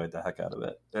really enjoyed the heck out of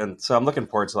it. And so I'm looking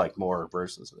forward to like more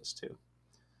versions of this too.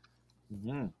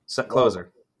 Mm-hmm. Set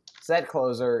closer. Well, set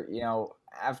closer.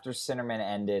 After Cinnamon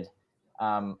ended,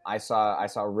 I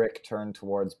saw Rick turn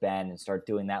towards Ben and start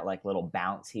doing that like little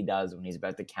bounce he does when he's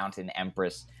about to count in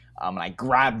Empress. And I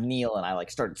grabbed Neil and I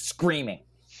like started screaming,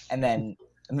 and then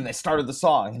they started the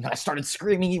song, and I started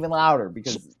screaming even louder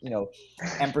because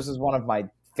Empress is one of my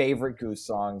favorite Goose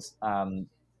songs.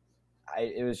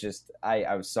 It was just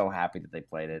I was so happy that they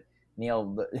played it.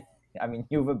 Neil, I mean,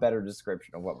 you have a better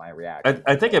description of what my reaction.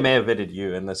 I think I may have vided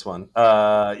you in this one. No,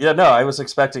 I was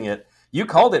expecting it. You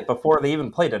called it before they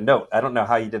even played a note. I don't know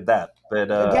how you did that,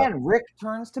 but again, Rick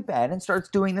turns to Ben and starts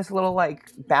doing this little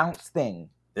like bounce thing.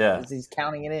 Yeah, as he's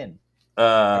counting it in.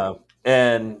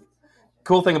 And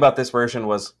cool thing about this version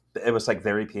was it was like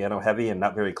very piano heavy and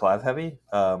not very clav heavy.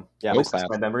 No clav.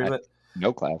 My memory of it.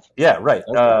 No clav. Yeah, right.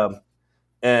 Okay.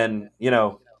 And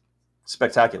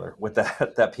spectacular with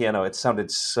that piano. It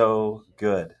sounded so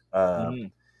good.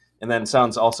 And then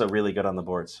sounds also really good on the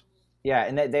boards. Yeah,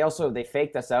 and they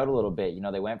faked us out a little bit.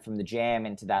 They went from the jam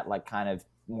into that like kind of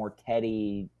more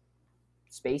Teddy,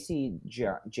 spacey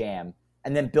jam,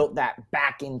 and then built that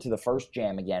back into the first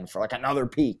jam again for like another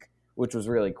peak, which was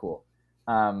really cool.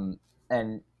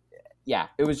 And yeah,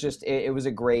 it was just it was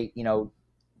a great,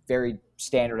 very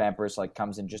standard Empress, like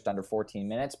comes in just under 14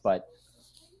 minutes, but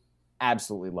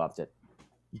absolutely loved it.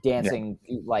 Dancing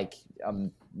like a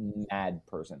mad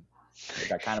person,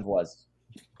 which I kind of was,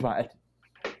 but.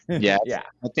 Yeah, Yeah.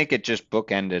 I think it just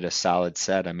bookended a solid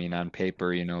set. I mean, on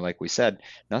paper, like we said,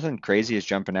 nothing crazy is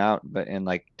jumping out, but in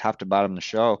like top to bottom of the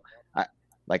show,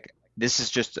 this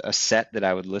is just a set that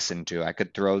I would listen to. I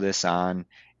could throw this on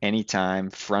anytime,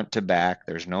 front to back.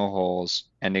 There's no holes.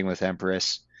 Ending with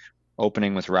Empress,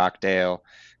 opening with Rockdale,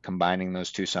 combining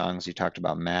those two songs. You talked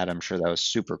about Matt. I'm sure that was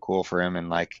super cool for him, and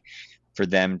like for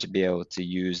them to be able to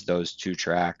use those two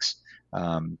tracks.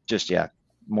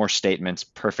 More statements,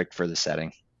 perfect for the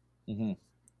setting. Mm-hmm.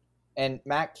 And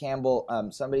Matt Campbell,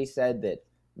 somebody said that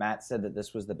Matt said that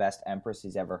this was the best Empress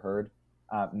he's ever heard.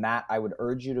 Matt, I would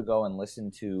urge you to go and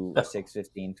listen to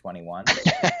 6:15:21.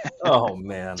 Oh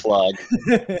man, plug.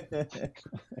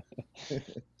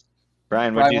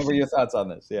 Brian, what were your thoughts on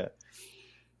this? Yeah,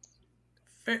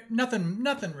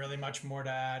 nothing really much more to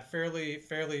add.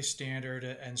 Fairly standard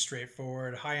and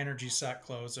straightforward. High energy set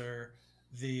closer.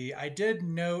 I did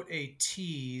note a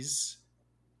tease.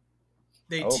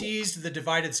 They teased the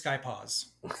divided sky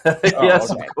pause. Yes,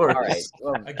 okay. of course. All right.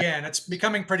 Well, again, it's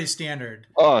becoming pretty standard.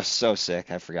 Oh, so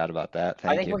sick! I forgot about that.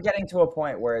 I think we're getting to a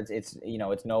point where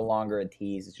it's no longer a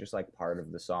tease. It's just like part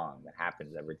of the song that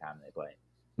happens every time they play.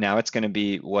 Now it's going to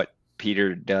be what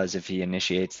Peter does if he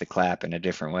initiates the clap in a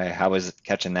different way. How was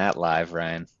catching that live,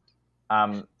 Ryan?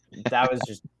 That was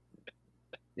just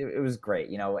it was great.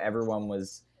 Everyone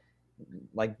was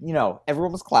like,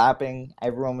 everyone was clapping,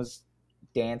 everyone was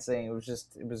dancing.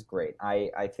 It was great.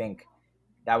 I think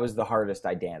that was the hardest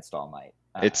I danced all night.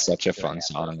 It's such a fun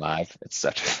song live. It's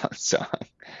such a fun song.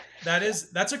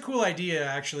 That's a cool idea,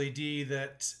 actually, D,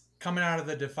 that coming out of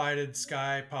the divided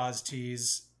sky pause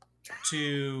tease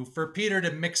for Peter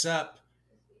to mix up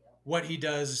what he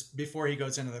does before he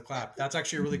goes into the clap. That's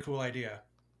actually a really cool idea.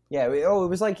 Yeah. It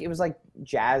was like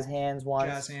jazz hands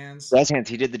once. Jazz hands. Jazz hands.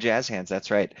 He did the jazz hands.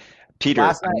 That's right. Peter,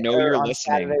 Last night, I know you're on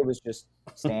listening. Saturday was just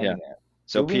standing there.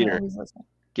 So Peter,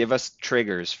 give us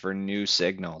triggers for new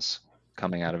signals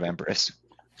coming out of Empress.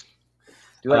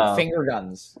 Do like finger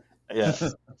guns. Yeah,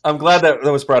 I'm glad that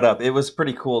was brought up. It was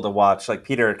pretty cool to watch. Like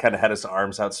Peter kind of had his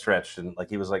arms outstretched and like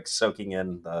he was like soaking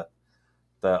in the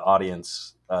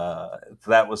audience.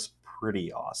 That was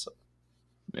pretty awesome.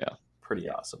 Yeah, pretty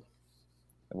awesome.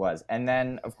 It was. And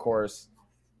then, of course,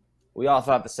 we all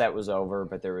thought the set was over,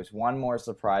 but there was one more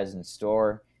surprise in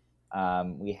store.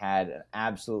 We had an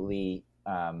absolutely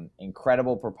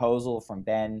incredible proposal from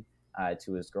Ben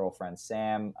to his girlfriend,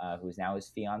 Sam, who's now his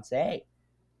fiancée.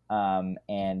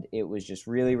 And it was just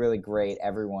really, really great.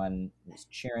 Everyone was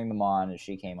cheering them on as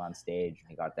she came on stage and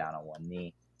he got down on one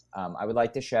knee. I would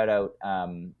like to shout out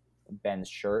Ben's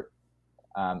shirt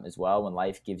as well. When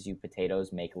life gives you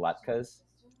potatoes, make latkes.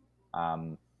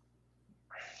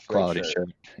 Quality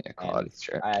shirt. Yeah, quality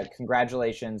shirt.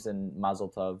 Congratulations and mazel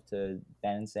tov to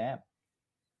Ben and Sam.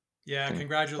 Yeah,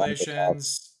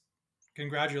 congratulations.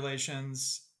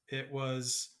 Congratulations. It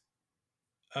was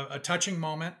a touching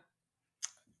moment.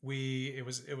 It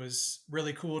was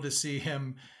really cool to see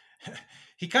him.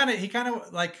 He kind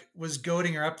of like was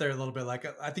goading her up there a little bit. Like,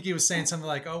 I think he was saying something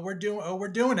like, we're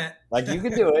doing it. Like, you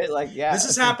could do it. Like, yeah, this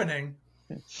is happening.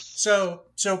 So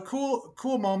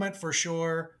cool moment for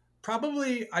sure.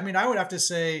 Probably, I mean, I would have to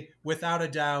say, without a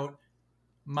doubt,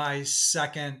 my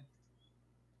second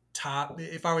top.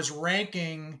 If I was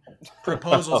ranking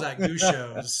proposals at Goose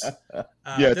shows,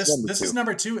 this is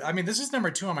number 2. I mean, this is number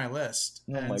 2 on my list.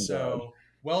 Oh my God.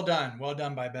 Well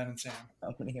done by Ben and Sam.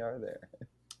 How many are there?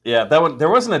 Yeah, that one. There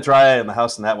wasn't a dry eye in the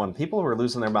house in that one. People were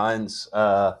losing their minds.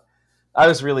 I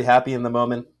was really happy in the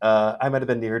moment. I might have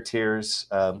been near tears.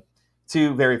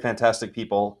 2 very fantastic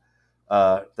people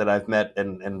that I've met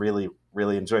and really,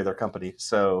 really enjoy their company.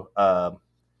 So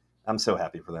I'm so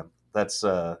happy for them. That's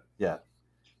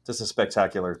just a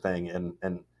spectacular thing,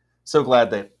 and so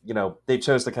glad that they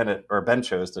chose to Ben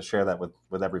chose to share that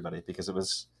with everybody, because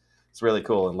it's really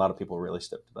cool, and a lot of people were really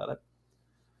stoked about it.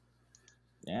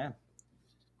 Yeah.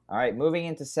 All right, moving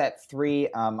into set 3,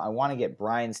 I want to get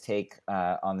Brian's take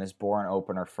on this Born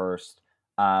opener first.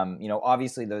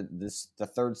 Obviously the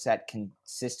third set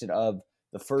consisted of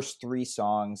the first 3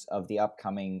 songs of the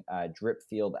upcoming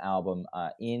Dripfield album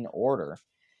in order.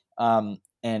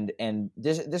 And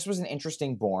this was an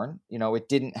interesting Born. It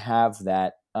didn't have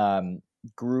that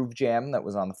groove jam that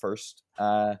was on the first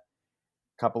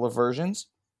couple of versions.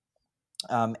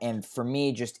 And for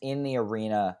me, just in the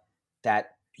arena,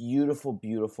 that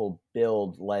beautiful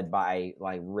build led by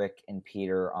like Rick and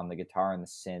Peter on the guitar and the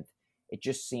synth, it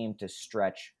just seemed to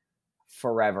stretch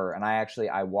forever. And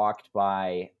I walked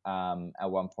by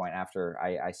at one point after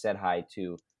I said hi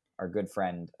to our good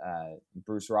friend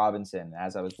Bruce Robinson.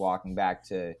 As I was walking back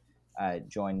to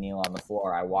join Neil on the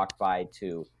floor, I walked by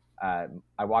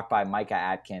Micah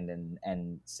Atkind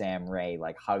and Sam Ray,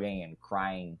 like hugging and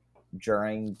crying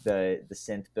during the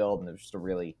synth build, and it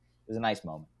was a nice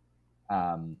moment.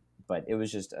 But it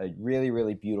was just a really,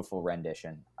 really beautiful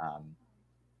rendition.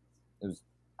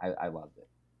 I loved it.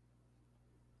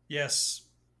 Yes,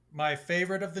 my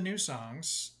favorite of the new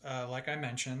songs, like I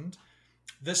mentioned.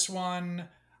 This one,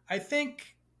 I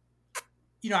think,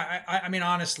 I mean,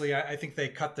 honestly, I think they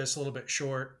cut this a little bit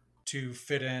short to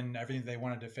fit in everything they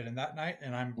wanted to fit in that night,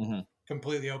 and I'm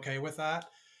completely okay with that.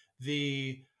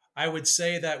 I would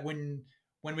say that when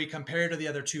we compare to the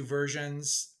other 2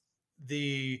 versions,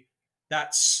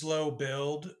 that slow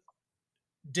build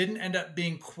didn't end up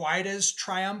being quite as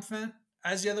triumphant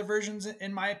as the other versions,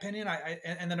 in my opinion.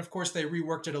 And then of course they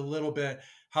reworked it a little bit,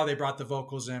 how they brought the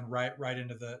vocals in right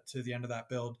into the end of that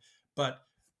build. But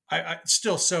I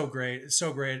still so great. It's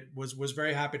so great. Was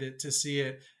very happy to see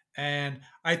it. And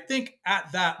I think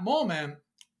at that moment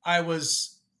I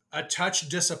was a touch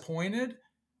disappointed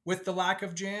with the lack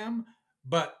of jam,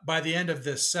 but by the end of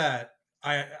this set,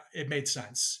 it made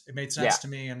sense. It made sense to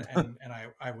me, and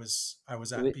I was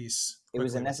at peace. It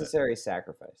was a necessary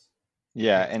sacrifice.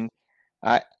 Yeah, and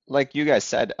I, like you guys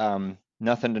said,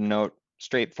 nothing to note,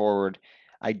 straightforward.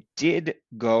 I did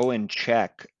go and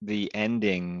check the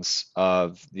endings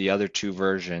of the other 2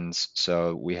 versions.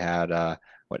 So we had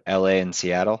LA and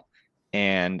Seattle,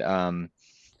 and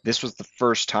this was the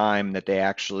first time that they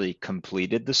actually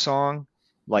completed the song,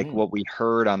 like what we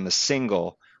heard on the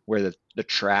single, where the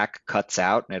track cuts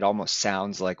out and it almost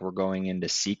sounds like we're going into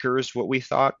Seekers, what we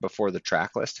thought before the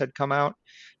track list had come out,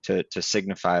 to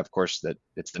signify, of course, that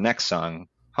it's the next song,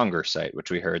 Hunger Site,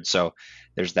 which we heard. So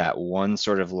there's that one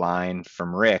sort of line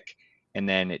from Rick, and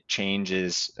then it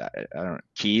changes, I don't know,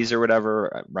 keys or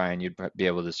whatever. Ryan, you'd be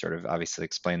able to sort of obviously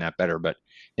explain that better. But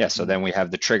yeah, so then we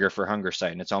have the trigger for Hunger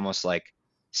Site, and it's almost like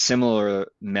similar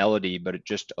melody, but it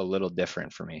just a little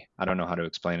different for me. I don't know how to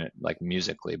explain it like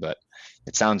musically, but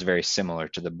it sounds very similar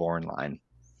to the Born line.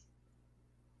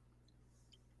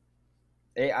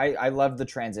 I love the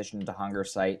transition to Hunger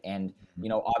Site, and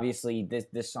obviously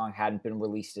this song hadn't been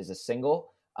released as a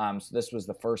single, so this was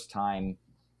the first time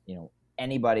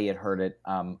anybody had heard it.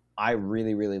 I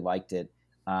really, really liked it.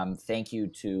 Thank you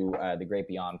to the Great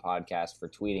Beyond podcast for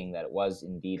tweeting that it was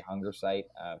indeed Hunger Site.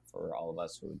 For all of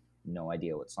us who had no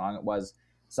idea what song it was,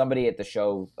 somebody at the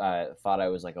show thought I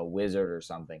was like a wizard or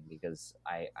something, because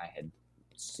I had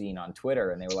seen on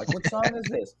Twitter, and they were like, "What song is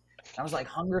this?" And I was like,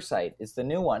 "Hunger Site. It's the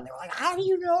new one." They were like, "How do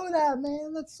you know that,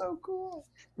 man? That's so cool."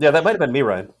 Yeah, that might have been me,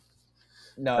 Ryan.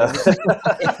 No,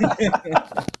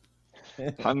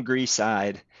 Hungry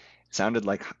Side. It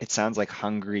sounds like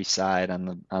Hungry Side on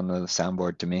the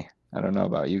soundboard to me. I don't know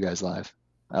about you guys live.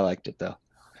 I liked it though.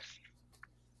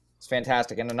 it's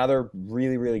fantastic, and another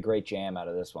really, really great jam out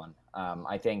of this one.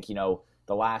 I think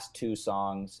the last two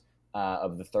songs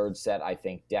of the third set, I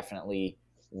think, definitely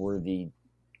were the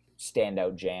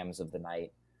standout jams of the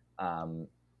night.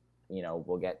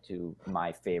 We'll get to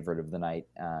my favorite of the night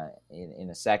in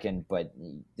a second, but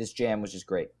this jam was just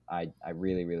great. I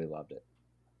really, really loved it.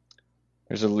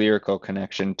 There's a lyrical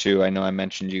connection too. I know I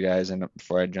mentioned you guys, and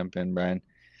before I jump in, Brian,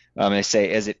 they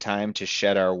say, "Is it time to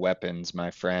shed our weapons, my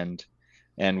friend?"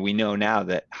 And we know now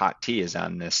that Hot Tea is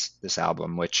on this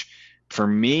album, which for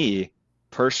me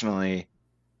personally,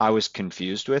 I was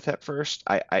confused with at first.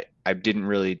 I didn't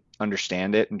really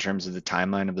understand it in terms of the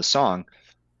timeline of the song,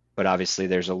 but obviously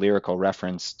there's a lyrical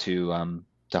reference to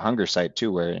Hunger Site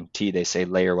too, where in Tea they say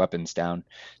 "lay your weapons down."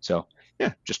 So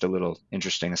yeah, just a little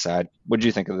interesting aside. What did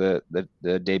you think of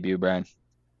the debut, Brian?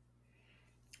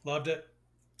 Loved it.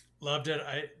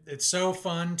 It's so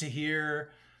fun to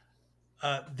hear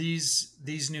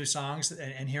these new songs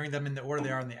and hearing them in the order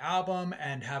they are on the album,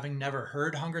 and having never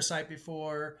heard Hunger Site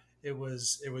before. It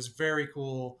was very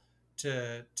cool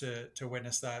to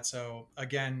witness that. So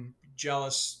again,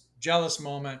 jealous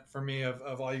moment for me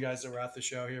of all you guys that were at the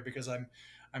show here, because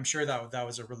I'm sure that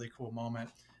was a really cool moment.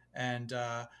 And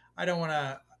I don't want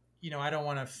to I don't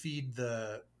want to feed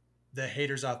the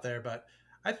haters out there, but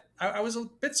I was a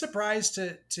bit surprised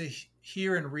to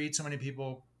hear and read so many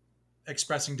people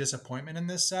expressing disappointment in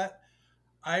this set.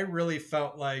 I really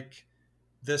felt like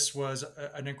this was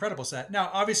an incredible set.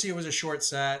 Now, obviously, it was a short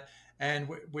set, and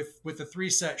with the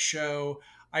 3-set show,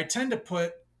 I tend to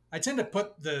put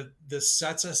the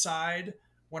sets aside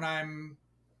when I'm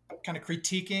kind of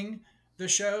critiquing the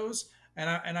shows,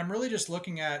 and I'm really just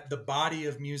looking at the body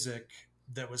of music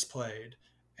that was played,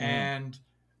 and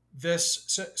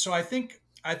this. So I think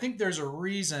there's a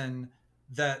reason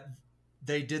that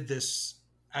they did this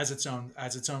as its own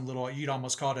little, you'd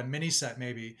almost call it a mini set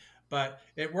maybe, but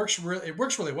it works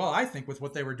really well, I think, with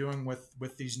what they were doing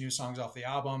with these new songs off the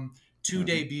album. 2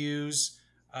 debuts,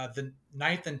 the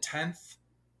 9th and 10th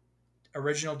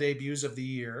original debuts of the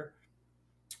year,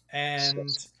 and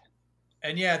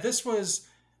yeah, this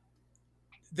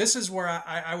is where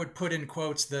I would put in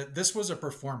quotes that this was a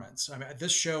performance. I mean,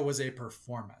 this show was a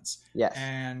performance. Yes.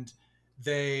 And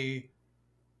it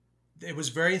was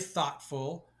very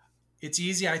thoughtful. It's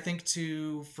easy, I think,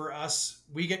 for us,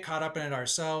 we get caught up in it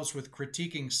ourselves with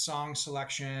critiquing song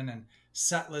selection and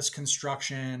set list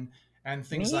construction and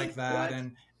things like that.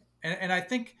 What? And I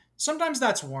think sometimes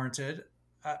that's warranted.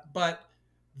 But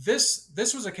this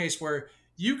was a case where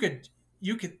you can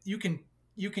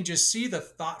just see the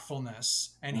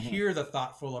thoughtfulness and hear the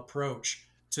thoughtful approach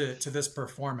to this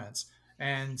performance.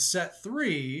 And set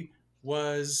 3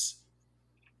 was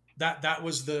that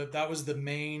was the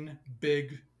main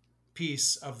big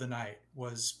piece of the night,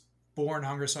 was Born,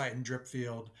 Hunger Site, and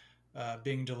Dripfield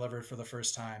being delivered for the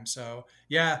first time. So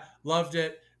yeah, loved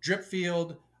it.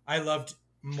 Dripfield I loved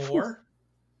more.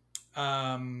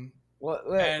 And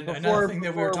another thing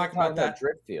that we were talking about that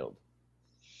Dripfield.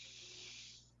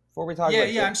 Before we talk yeah,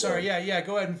 about yeah, Dripfield, I'm sorry. Yeah.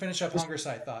 Go ahead and finish up Hunger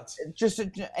Site thoughts.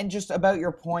 Just about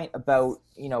your point about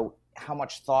how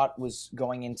much thought was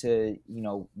going into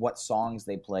what songs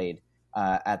they played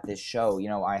at this show.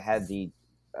 I had the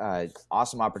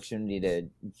awesome opportunity to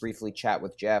briefly chat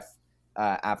with Jeff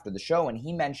after the show, and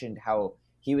he mentioned how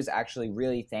he was actually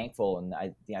really thankful, and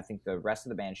I think the rest of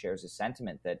the band shares his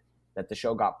sentiment that the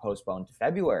show got postponed to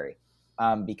February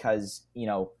because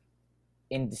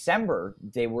in December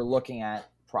they were looking at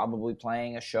probably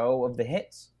playing a show of the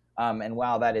hits, and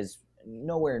while that is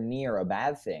nowhere near a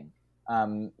bad thing,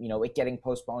 it getting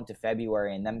postponed to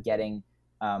February and them getting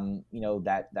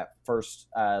that first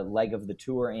leg of the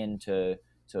tour in to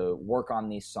work on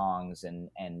these songs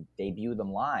and debut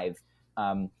them live,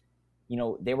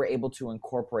 they were able to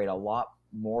incorporate a lot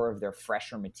more of their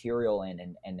fresher material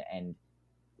in and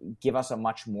give us a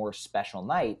much more special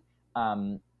night.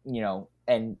 And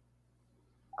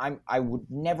I would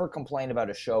never complain about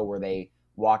a show where they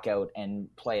walk out and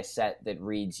play a set that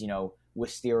reads,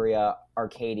 Wisteria,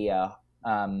 Arcadia,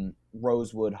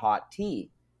 Rosewood, Hot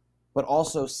Tea, but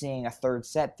also seeing a third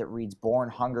set that reads Born,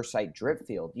 Hunger Site,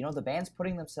 Dripfield. The band's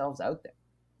putting themselves out there.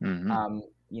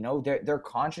 They're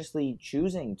consciously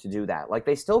choosing to do that. Like,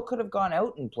 they still could have gone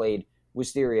out and played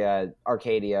Wisteria,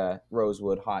 Arcadia,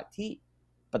 Rosewood, Hot Tea,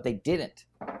 but they didn't.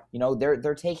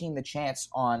 They're taking the chance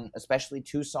on especially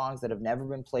 2 songs that have never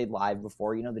been played live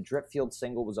before. The Dripfield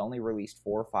single was only released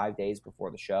 4 or 5 days before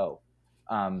the show.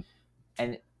 And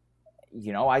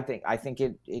I think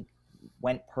it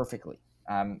went perfectly.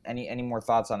 Any more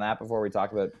thoughts on that before we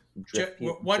talk about Drip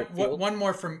Field? One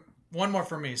more from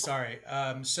me. Sorry.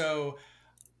 So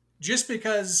just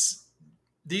because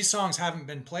these songs haven't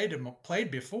been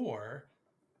played before,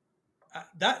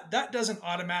 that doesn't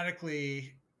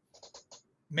automatically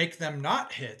make them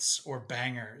not hits or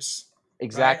bangers, right?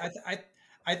 Exactly.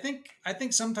 I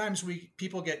think sometimes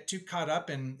people get too caught up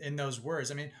in those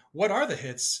words. I mean, what are the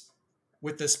hits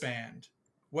with this band?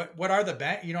 What are the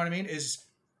bang? You know what I mean? Is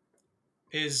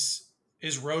is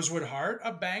Rosewood Heart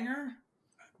a banger?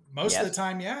 Most of the Yes.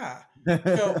 time, yeah.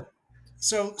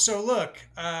 So so look,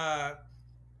 I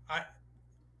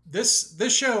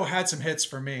this show had some hits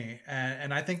for me,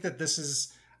 and I think this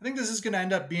is going to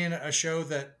end up being a show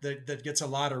that gets a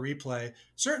lot of replay,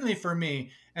 certainly for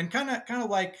me, and kind of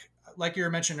like you were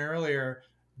mentioning earlier.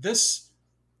 This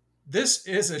this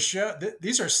is a show.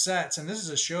 These are sets, and this is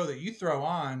a show that you throw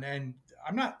on, and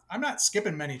I'm not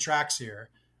skipping many tracks here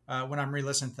when I'm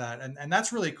re-listening to that, and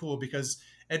that's really cool because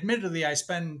admittedly I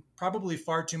spend probably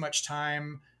far too much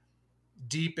time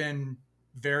deep in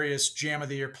various jam of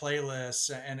the year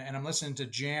playlists, and I'm listening to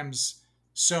jams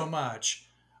so much.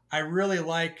 I really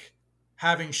like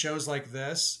having shows like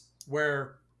this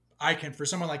where I can, for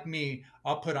someone like me,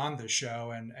 I'll put on this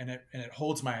show and it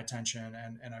holds my attention,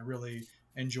 and I really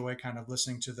enjoy kind of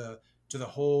listening to the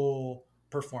whole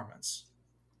performance.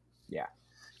 Yeah.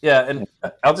 Yeah, and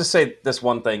I'll just say this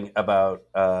one thing about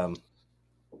Hunger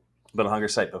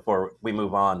Site before we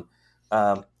move on.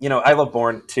 I love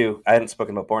Born too. I hadn't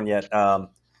spoken about Born yet,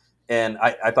 and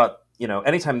I thought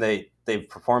anytime they've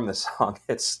performed this song,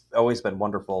 it's always been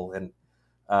wonderful. And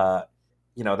that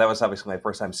was obviously my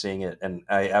first time seeing it, and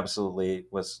I absolutely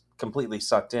was completely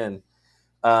sucked in.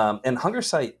 And Hunger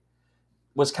Site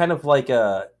was kind of like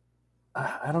I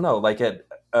don't know, like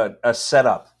a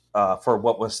setup for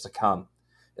what was to come,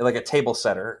 like a table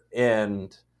setter.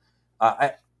 And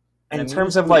in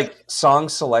terms of like song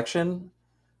selection,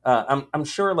 I'm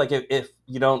sure like if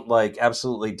you don't like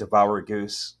absolutely devour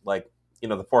Goose like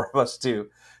the four of us do,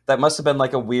 that must have been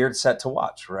like a weird set to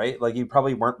watch, right? Like you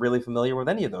probably weren't really familiar with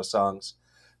any of those songs,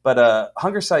 but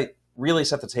Hunger Site really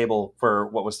set the table for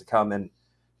what was to come, and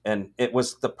it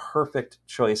was the perfect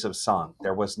choice of song.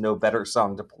 There was no better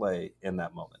song to play in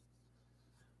that moment.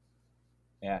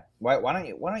 Yeah. Why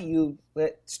don't you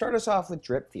start us off with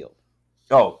Drip Field?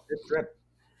 Oh, Drip.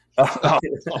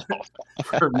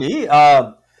 For me,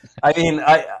 I mean,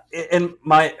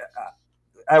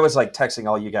 I was like texting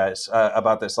all you guys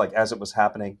about this, like as it was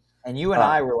happening, and you and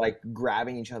I were like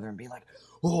grabbing each other and being like,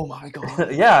 "Oh my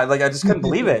god!" Yeah, like I just couldn't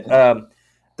believe it.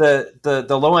 The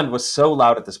low end was so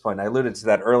loud at this point. I alluded to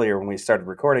that earlier when we started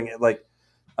recording it. Like,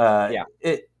 I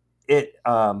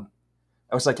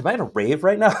was like, "Am I in a rave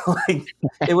right now?" Like,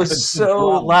 it was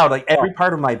so loud. Like every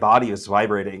part of my body was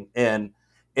vibrating, and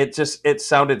it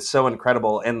sounded so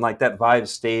incredible, and like that vibe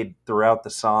stayed throughout the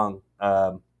song.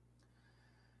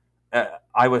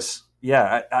 I was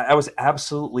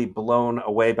absolutely blown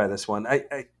away by this one. I'll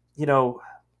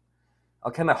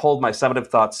kind of hold my summative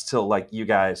thoughts till like you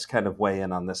guys kind of weigh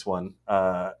in on this one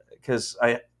because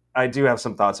I do have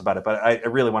some thoughts about it, but I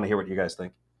really want to hear what you guys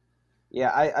think.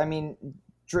 Yeah, I mean,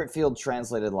 Dripfield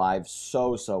translated live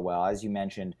so well. As you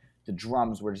mentioned, the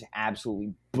drums were just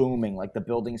absolutely booming. Like the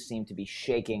building seemed to be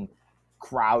shaking.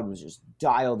 Crowd was just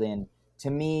dialed in. To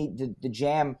me, the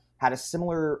jam had a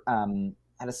similar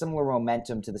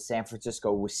momentum to the San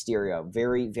Francisco Wisteria.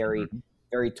 Very, very,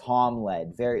 very Tom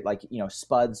led. Very like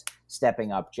Spuds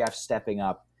stepping up, Jeff stepping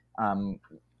up.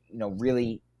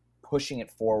 Really pushing it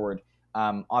forward.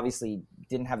 Obviously,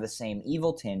 didn't have the same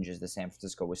evil tinge as the San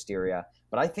Francisco Wisteria,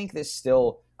 but I think this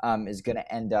still is going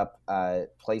to end up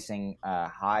placing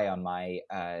high on my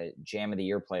Jam of the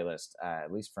Year playlist,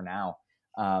 at least for now.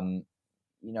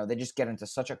 They just get into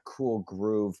such a cool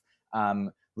groove.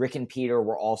 Rick and Peter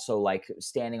were also like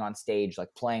standing on stage,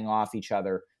 like playing off each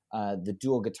other. The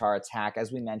dual guitar attack,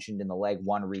 as we mentioned in the leg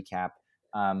one recap,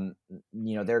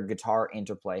 their guitar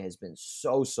interplay has been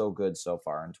so good so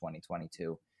far in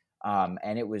 2022.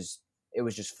 And it was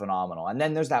just phenomenal. And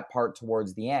then there's that part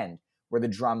towards the end where the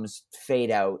drums fade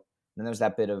out, and then there's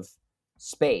that bit of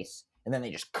space, and then they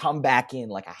just come back in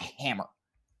like a hammer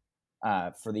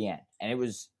for the end. And it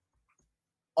was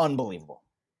unbelievable.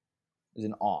 It was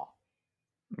in awe.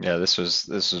 Yeah, this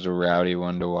was a rowdy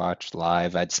one to watch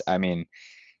live. I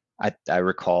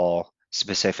recall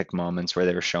specific moments where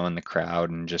they were showing the crowd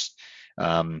and just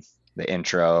the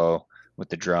intro with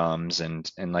the drums and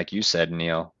like you said,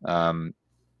 Neil,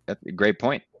 great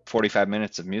point. 45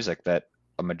 minutes of music that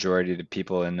a majority of the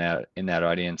people in that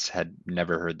audience had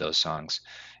never heard those songs,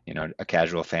 a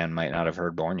casual fan might not have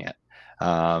heard Born yet.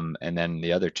 And then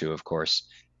the other two, of course,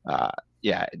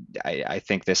 yeah, I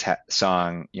think this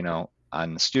song,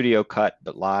 on the studio cut,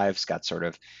 but live's got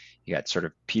you got sort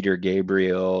of Peter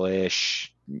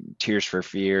Gabriel-ish, Tears for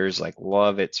Fears, like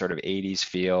love it, sort of 80s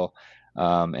feel,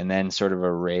 and then sort of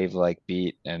a rave-like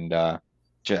beat, and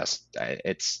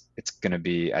it's gonna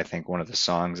be, I think, one of the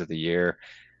songs of the year.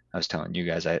 I was telling you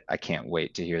guys, I can't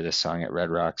wait to hear this song at Red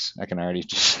Rocks. I can already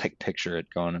just like picture it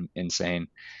going insane.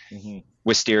 Mm-hmm.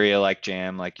 Wisteria like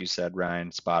jam, like you said,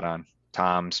 Ryan, spot on.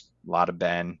 Tom's, a lot of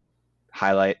Ben.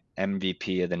 Highlight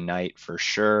MVP of the night for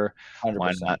sure.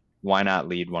 100%. Why not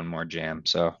lead one more jam?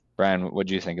 So, Brian, what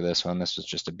do you think of this one? This was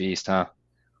just a beast, huh?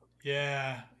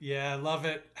 Yeah, yeah, love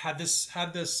it. Had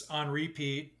this on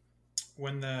repeat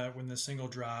when the single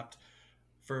dropped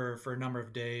for a number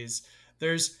of days.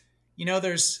 There's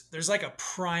there's like a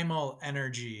primal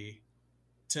energy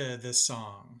to this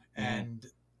song, Mm-hmm. and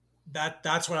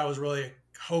that's what I was really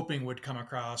hoping would come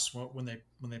across when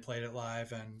they played it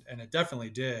live, and it definitely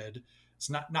did. It's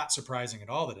not surprising at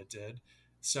all that it did.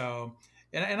 So,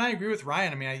 and I agree with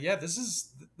Ryan. I mean, yeah,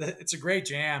 it's a great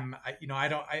jam. I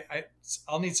don't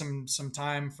I'll need some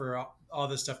time for all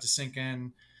this stuff to sink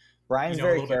in. Brian's A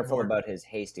very little bit careful more. about his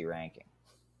hasty ranking.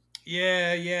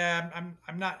 Yeah, yeah.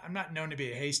 I'm not known to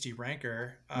be a hasty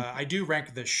ranker. I do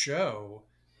rank the show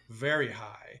very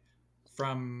high.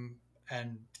 From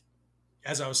and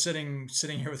as I was sitting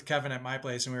here with Kevin at my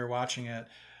place and we were watching it,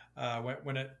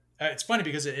 when it's funny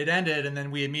because it ended and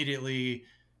then we immediately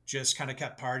just kind of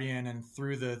kept partying and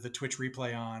threw the Twitch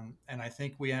replay on, and I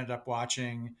think we ended up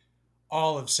watching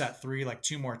all of set three like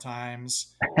two more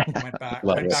times. Went back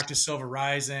Love went it. back to Silver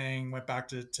Rising, went back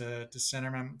to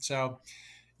Cinnamon. So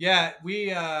yeah,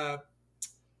 we loved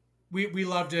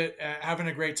it, having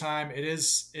a great time.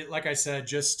 It like I said,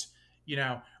 just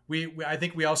we I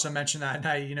think we also mentioned that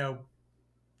night,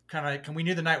 kind of like we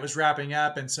knew the night was wrapping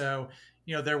up, and so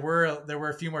there were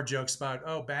a few more jokes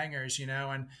about bangers,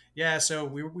 and yeah, so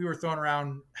we were throwing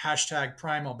around hashtag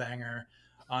primal banger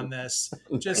on this,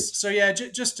 just so yeah,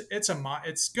 just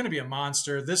it's going to be a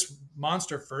monster, this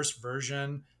monster first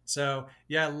version. So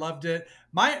yeah, loved it.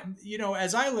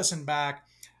 As I listened back,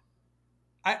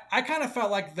 I kind of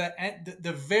felt like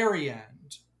the very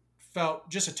end felt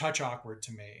just a touch awkward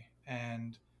to me,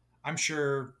 and I'm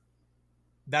sure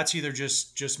that's either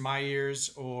just my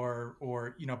ears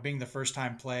or being the first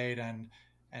time played, and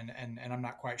I'm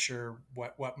not quite sure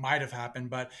what might have happened,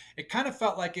 but it kind of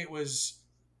felt like it was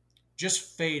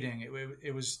just fading.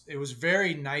 It was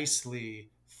very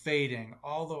nicely fading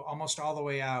almost all the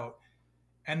way out,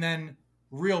 and then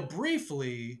real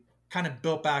briefly kind of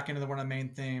built back into one of the main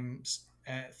themes,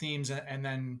 and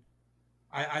then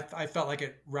I felt like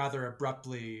it rather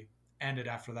abruptly ended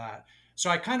after that. So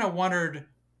I kind of wondered,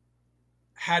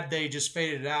 had they just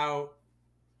faded it out,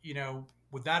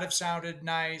 would that have sounded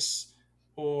nice,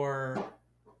 or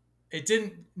it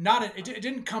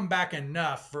didn't come back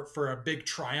enough for a big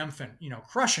triumphant,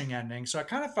 crushing ending. So I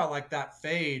kind of felt like that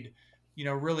fade,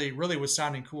 really really was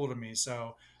sounding cool to me.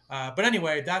 So, but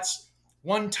anyway, that's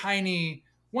one tiny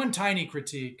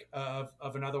critique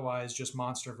of an otherwise just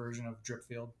monster version of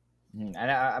Dripfield. And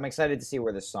I'm excited to see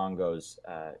where this song goes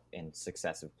in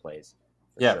successive plays.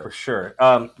 Yeah, sure. for sure.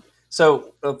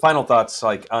 So final thoughts,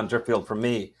 like on Dripfield from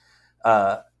me.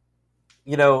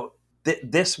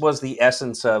 This was the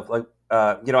essence of like,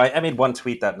 I made one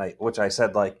tweet that night, which I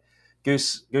said like,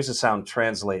 Goose's sound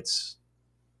translates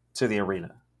to the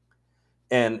arena,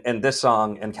 and this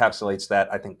song encapsulates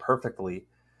that, I think, perfectly.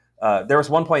 There was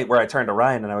one point where I turned to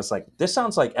Ryan and I was like, "This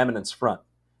sounds like Eminence Front,"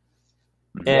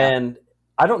 and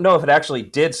I don't know if it actually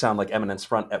did sound like Eminence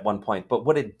Front at one point, but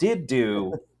what it did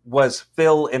do was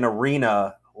fill an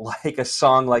arena like a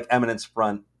song like Eminence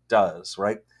Front does,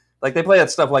 right? Like they play that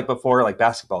stuff like before, like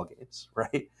basketball games,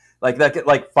 right? Like that,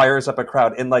 like fires up a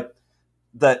crowd, and like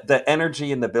the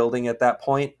energy in the building at that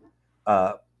point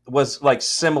was like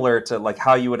similar to like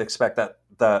how you would expect that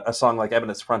a song like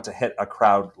Eminence Front to hit a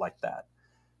crowd like that.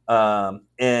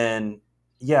 And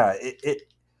yeah,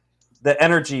 the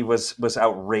energy was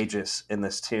outrageous in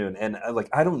this tune, and like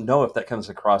I don't know if that comes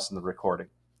across in the recording.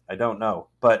 I don't know,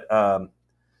 but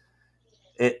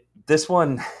this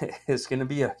one is going to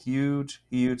be a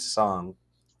huge song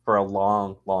for a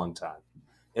long time.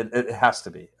 It has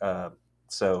to be.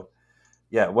 So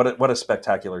yeah, what a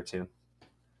spectacular tune.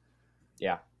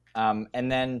 Yeah.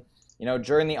 And then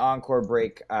during the encore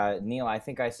break, Neil, I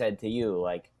think I said to you,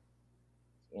 like,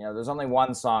 there's only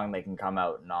one song they can come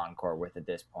out and encore with at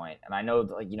this point. And I know,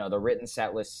 like, the written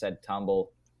set list said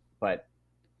Tumble, but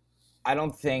I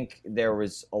don't think there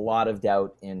was a lot of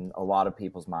doubt in a lot of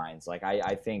people's minds. Like,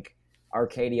 I think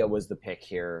Arcadia was the pick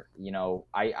here. You know,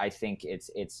 I think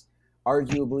it's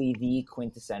arguably the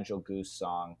quintessential Goose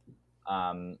song.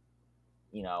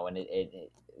 You know, and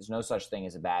there's no such thing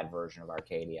as a bad version of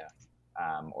Arcadia,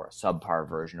 or a subpar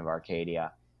version of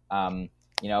Arcadia.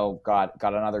 You know, got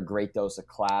another great dose of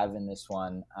clav in this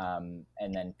one,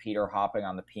 and then Peter hopping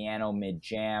on the piano mid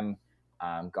jam,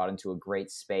 got into a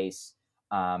great space,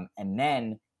 and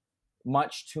then,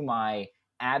 much to my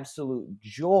absolute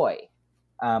joy,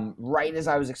 right as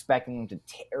I was expecting him to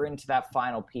tear into that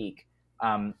final peak,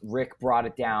 Rick brought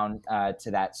it down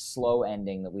to that slow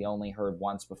ending that we only heard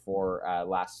once before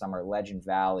last summer, Legend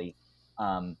Valley,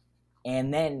 and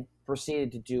then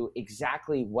proceeded to do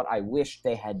exactly what I wish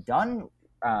they had done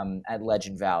at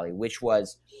Legend Valley, which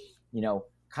was, you know,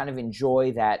 kind of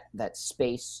enjoy that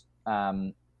space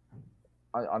on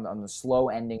the slow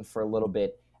ending for a little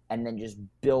bit, and then just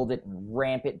build it and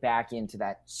ramp it back into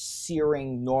that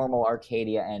searing normal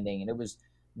Arcadia ending. And it was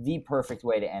the perfect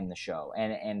way to end the show.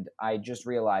 And I just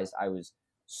realized I was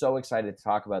so excited to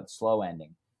talk about the slow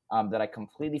ending, that I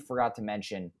completely forgot to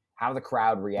mention how the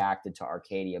crowd reacted to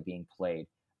Arcadia being played.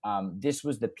 This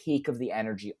was the peak of the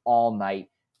energy all night.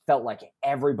 Felt like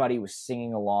everybody was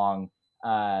singing along,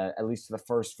 at least to the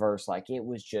first verse. Like, it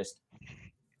was just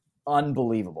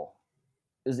unbelievable.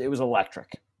 It was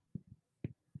electric.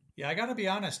 Yeah, I got to be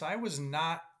honest. I was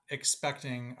not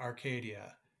expecting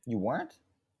Arcadia. You weren't?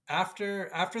 After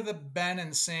the Ben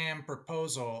and Sam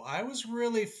proposal, I was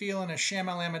really feeling a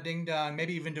shamalama ding dong,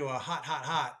 maybe even to a hot hot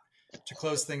hot to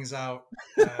close things out.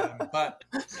 But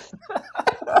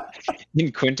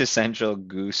In quintessential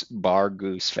goose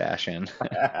fashion.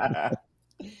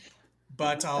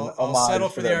 but I'll settle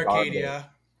for the Arcadia.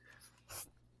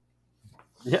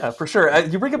 Yeah, for sure.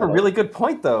 You bring up a really good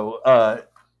point, though,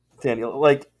 Daniel.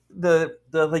 Like the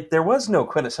like, there was no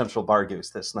quintessential bar goose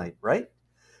this night, right?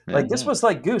 Like, this was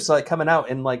like Goose, like, coming out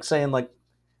and like saying, like,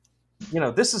 you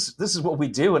know, this is what we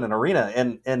do in an arena,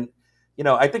 and you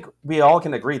know, I think we all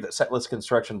can agree that setlist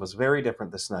construction was very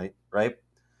different this night, right?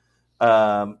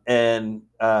 And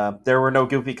there were no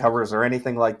goofy covers or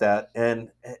anything like that, and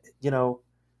you know,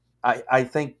 I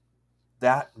think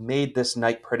that made this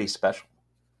night pretty special.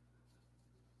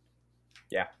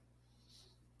 Yeah,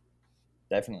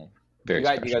 definitely. Very you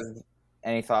guys, special.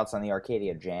 any thoughts on the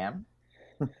Arcadia jam?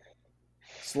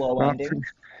 Slow ending.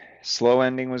 Slow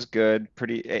ending was good.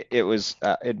 It was,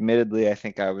 admittedly, I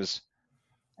think I was,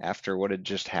 after what had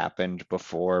just happened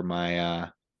before, my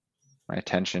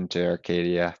attention to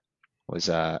Arcadia was,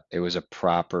 it was a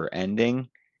proper ending.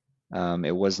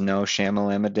 It was no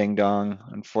shamalama ding dong,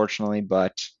 unfortunately,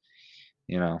 but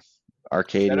you know, Shout out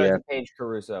Arcadia. to Paige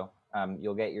Caruso.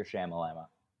 You'll get your shamalama.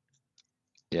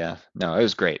 Yeah, no, it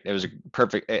was great. It was a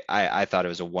perfect. I thought it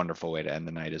was a wonderful way to end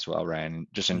the night as well, Ryan.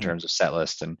 Just in terms of set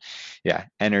list and, yeah,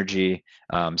 energy.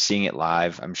 Seeing it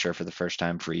live, I'm sure for the first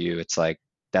time for you, it's like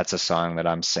that's a song that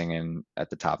I'm singing at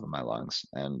the top of my lungs,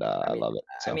 and I love it.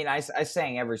 So I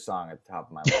sang every song at the top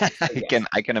of my lungs.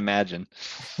 I can imagine.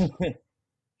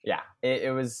 Yeah,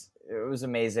 it was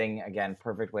amazing. Again,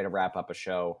 perfect way to wrap up a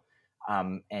show.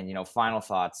 And, you know, final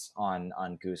thoughts on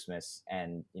Goosemas,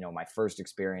 and, you know, my first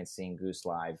experience seeing Goose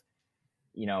live.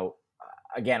 You know,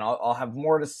 again, I'll have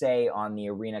more to say on the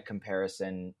arena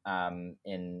comparison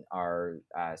in our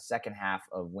second half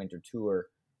of Winter Tour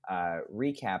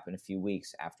recap in a few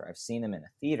weeks after I've seen them in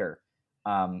a theater.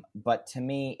 But to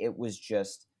me, it was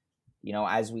just, you know,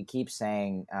 as we keep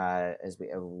saying, as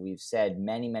we've said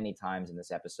many times in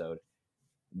this episode,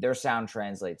 their sound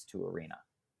translates to arena.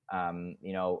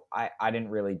 You know, I didn't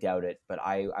really doubt it, but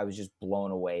I was just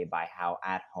blown away by how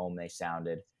at home they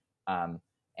sounded.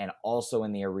 And also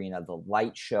in the arena, the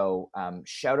light show,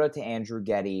 shout out to Andrew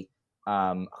Getty,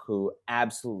 who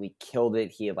absolutely killed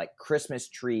it. He had like Christmas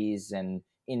trees and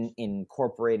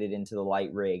incorporated into the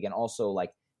light rig, and also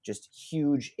like just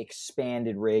huge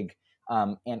expanded rig.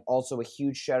 And also a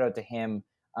huge shout out to him,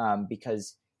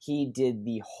 because he did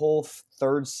the whole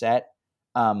third set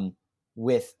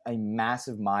with a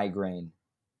massive migraine,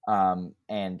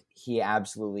 and he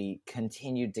absolutely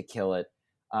continued to kill it.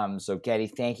 So Getty,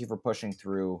 thank you for pushing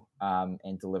through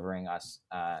and delivering us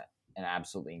an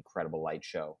absolutely incredible light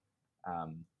show.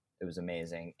 It was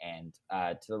amazing, and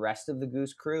to the rest of the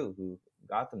Goose crew who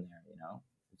got them there, you know,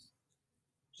 it's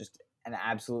just an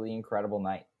absolutely incredible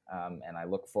night. And I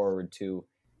look forward to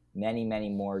many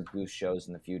more Goose shows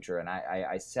in the future. And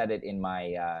I said it in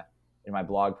my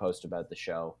blog post about the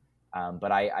show.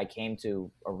 But I came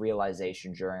to a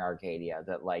realization during Arcadia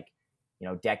that, like, you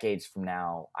know, decades from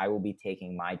now, I will be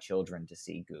taking my children to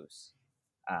see Goose.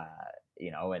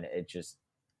 You know, and it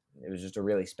was just a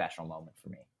really special moment for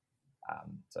me.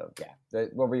 So yeah,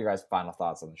 what were your guys' final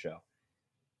thoughts on the show?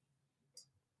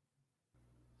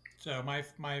 So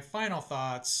my final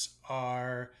thoughts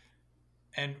are,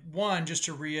 and one, just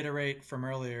to reiterate from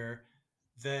earlier,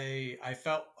 I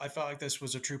felt like this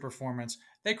was a true performance.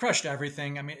 They crushed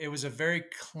everything. I mean, it was a very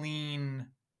clean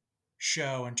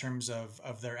show in terms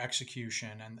of their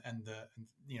execution and the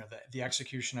the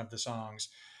execution of the songs.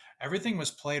 Everything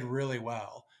was played really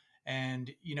well,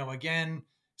 and again,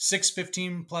 6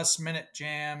 15+ minute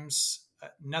jams,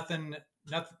 nothing,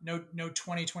 no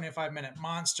 20 25 minute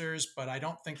monsters, but I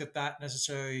don't think that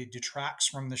necessarily detracts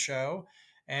from the show.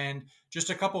 And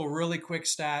just a couple really quick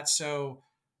stats. So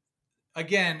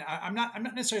again, I'm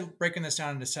not necessarily breaking this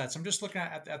down into sets. I'm just looking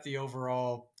at the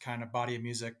overall kind of body of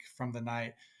music from the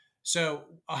night. So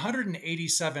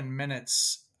 187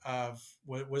 minutes of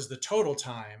was the total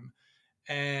time,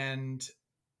 and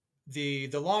the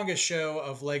longest show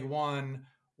of leg one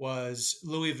was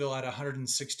Louisville at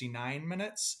 169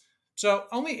 minutes. So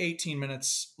only 18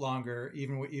 minutes longer,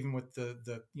 even with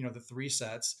the three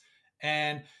sets.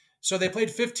 And so they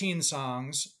played 15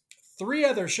 songs. Three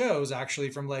other shows actually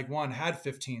from leg one had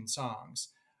 15 songs,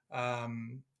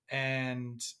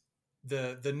 and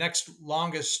the next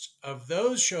longest of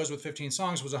those shows with 15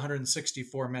 songs was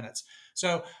 164 minutes.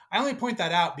 So I only point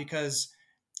that out because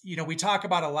we talk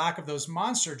about a lack of those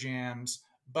monster jams,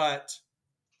 but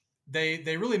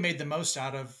they really made the most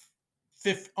out of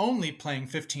only playing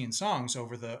 15 songs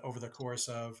over the course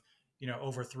of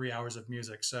over 3 hours of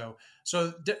music. So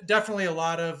definitely a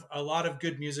lot of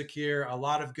good music here, a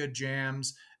lot of good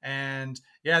jams, and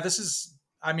yeah, this is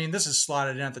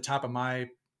slotted in at the top of my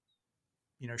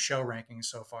show rankings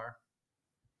so far.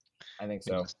 I think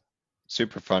Yeah, so.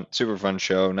 super fun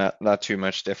show. Not too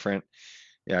much different.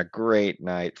 Yeah, great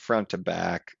night, front to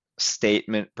back,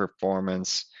 statement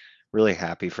performance. Really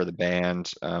happy for the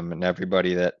band, and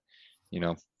everybody that, you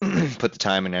know, put the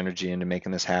time and energy into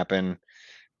making this happen.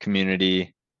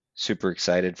 Community, super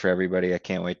excited for everybody. I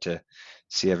can't wait to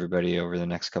see everybody over the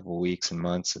next couple of weeks and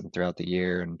months and throughout the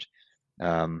year. And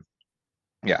um,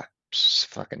 yeah, just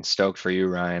fucking stoked for you,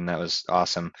 Ryan. That was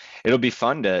awesome. It'll be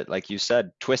fun to, like you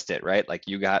said, twist it, right? Like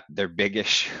you got their biggest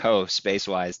show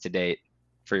space-wise to date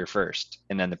for your first,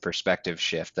 and then the perspective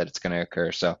shift that it's going to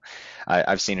occur. So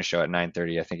I've seen a show at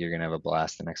 9:30. I think you're going to have a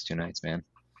blast the next 2 nights, man.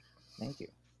 Thank you.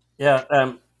 Yeah,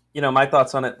 my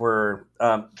thoughts on it were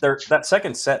that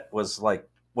second set was like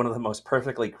one of the most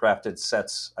perfectly crafted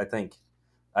sets I think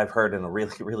I've heard in a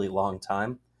really, really long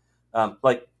time.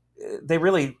 Like they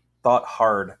really thought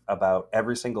hard about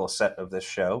every single set of this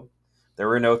show. There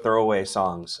were no throwaway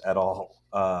songs at all,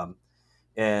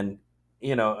 and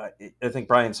I think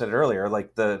Brian said it earlier.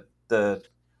 Like the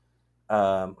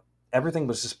um, everything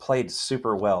was just played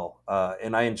super well,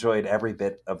 and I enjoyed every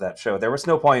bit of that show. There was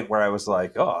no point where I was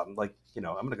like, "Oh, I'm like, I'm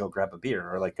gonna go grab a beer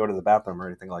or like go to the bathroom or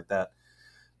anything like that."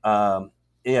 Um,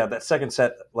 yeah, that second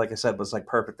set, like I said, was like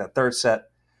perfect. That third set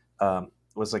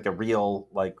was like a real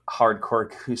like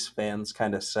hardcore Goose fans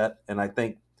kind of set, and I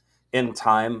think in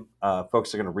time,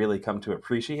 folks are going to really come to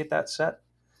appreciate that set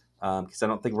because I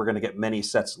don't think we're going to get many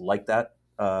sets like that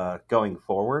going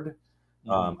forward.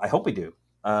 I hope we do,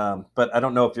 but I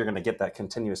don't know if you're going to get that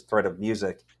continuous thread of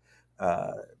music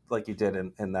uh, like you did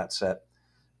in that set.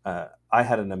 I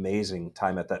had an amazing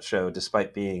time at that show,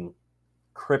 despite being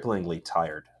cripplingly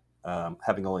tired,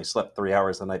 having only slept 3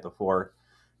 hours the night before,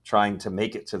 trying to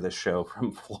make it to this show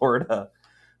from Florida.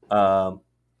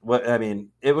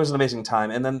 It was an amazing time.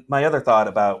 And then my other thought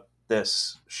about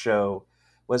this show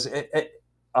was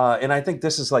and I think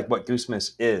this is like what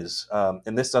Goosemas is,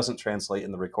 and this doesn't translate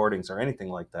in the recordings or anything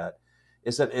like that,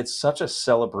 is that it's such a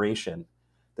celebration.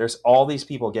 There's all these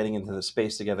people getting into the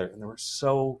space together, and there were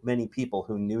so many people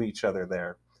who knew each other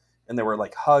there. And there were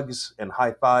like hugs and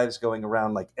high fives going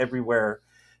around like everywhere.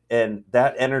 And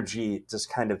that energy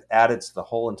just kind of added to the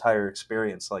whole entire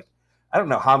experience. Like, I don't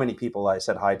know how many people I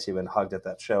said hi to and hugged at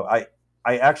that show. I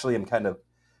actually am kind of,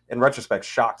 in retrospect,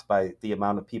 shocked by the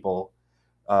amount of people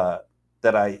uh,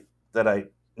 that I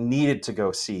needed to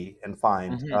go see and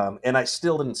find, and I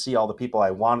still didn't see all the people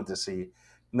I wanted to see.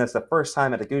 And that's the first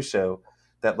time at a Goose show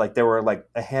that like there were like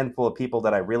a handful of people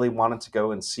that I really wanted to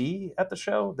go and see at the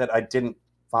show that I didn't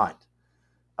find.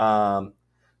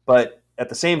 But at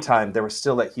the same time, there was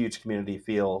still that huge community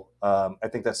feel. I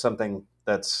think that's something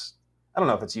that's, I don't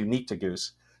know if it's unique to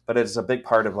Goose, but it's a big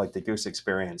part of like the Goose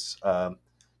experience.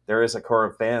 There is a core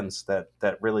of fans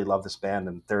that really love this band,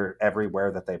 and they're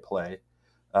everywhere that they play.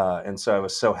 And so I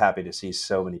was so happy to see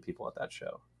so many people at that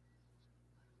show.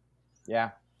 Yeah.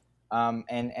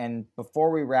 And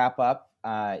before we wrap up,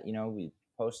 we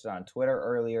posted on Twitter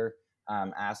earlier,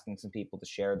 asking some people to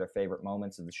share their favorite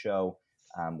moments of the show,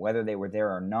 whether they were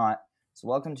there or not. So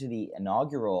welcome to the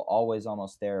inaugural Always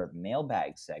Almost There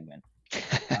mailbag segment.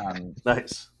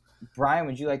 Nice. Brian,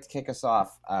 would you like to kick us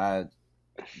off?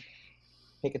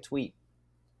 Pick a tweet.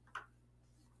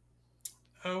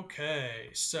 Okay,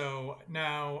 so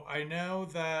now I know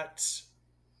that.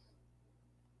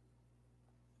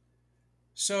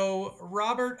 So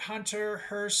Robert Hunter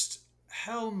Hurst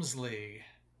Helmsley.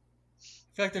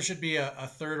 I feel like there should be a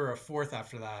third or a fourth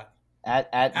after that.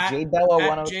 At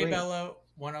JBello103.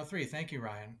 JBello103. Thank you,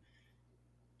 Ryan.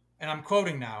 And I'm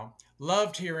quoting now.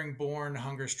 Loved hearing Born,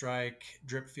 Hunger Strike,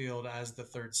 Dripfield as the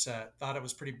third set. Thought it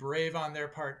was pretty brave on their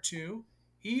part, too.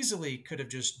 Easily could have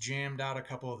just jammed out a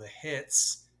couple of the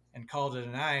hits and called it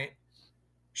a night.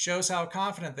 Shows how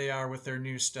confident they are with their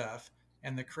new stuff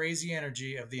and the crazy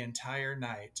energy of the entire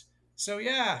night. So,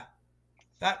 yeah,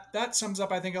 that sums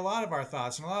up, I think, a lot of our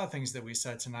thoughts and a lot of things that we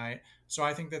said tonight. So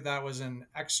I think that was an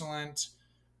excellent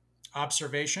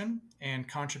observation and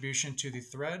contribution to the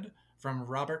thread from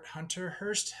Robert Hunter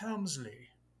Hurst Helmsley.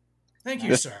 Thank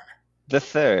you, sir. The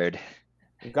third.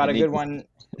 We've got a good one.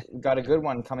 We've got a good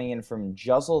one coming in from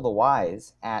Juzzle the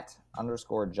Wise at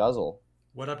 _Juzzle.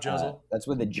 What up, Juzzle? That's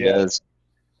with a J. Yes.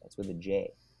 That's with a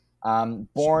J.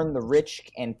 Born, the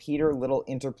Rich and Peter little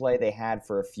interplay they had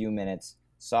for a few minutes.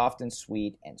 Soft and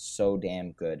sweet and so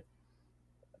damn good.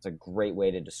 That's a great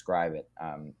way to describe it.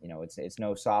 It's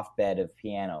no soft bed of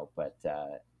piano, but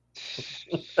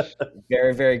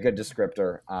very, very good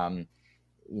descriptor. And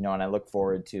I look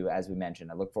forward to, as we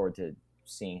mentioned,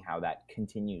 seeing how that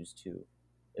continues to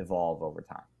evolve over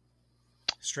time.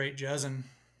 Straight jazzin'.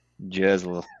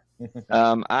 Juzzle.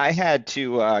 I had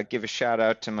to give a shout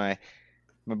out to my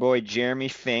boy Jeremy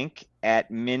Fink at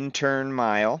Minturn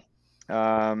Mile.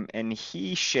 And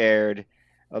he shared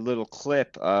a little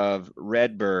clip of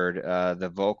Redbird,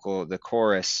 the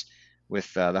chorus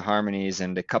with the harmonies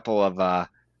and a couple of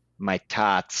my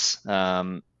tots.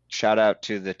 Shout out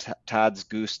to the Todd's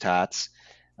Goose Tots,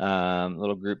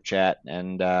 little group chat,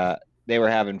 and they were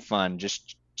having fun,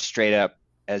 just straight up,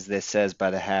 as this says by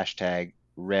the hashtag,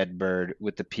 Redbird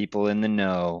with the people in the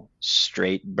know,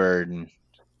 straight burden.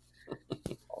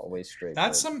 Always straight.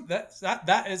 That's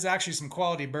that is actually some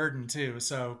quality burden too.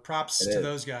 So props to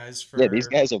those guys for. Yeah, these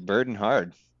guys are burden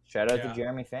hard. Shout out to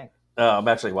Jeremy Fink. I'm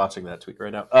actually watching that tweet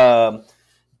right now. Well,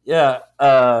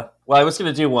 I was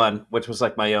going to do one, which was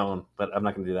like my own, but I'm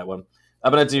not going to do that one.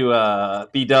 I'm going to do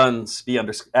 @B_Dunn,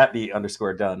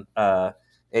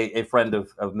 a friend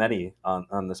of many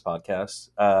on this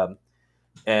podcast,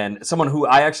 and someone who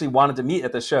I actually wanted to meet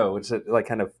at the show, which like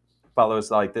kind of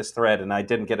follows like this thread, and I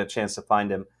didn't get a chance to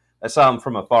find him. I saw him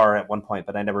from afar at one point,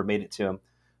 but I never made it to him.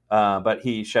 But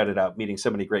he shouted out meeting so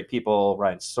many great people: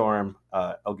 Ryan Storm,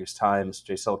 Elgus Times,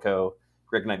 Jay Silko,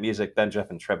 Greg Knight Music, Ben,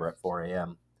 Jeff, and Trevor at 4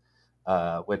 a.m.,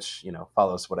 which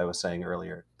follows what I was saying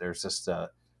earlier. There's just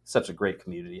such a great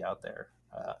community out there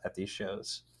at these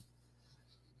shows.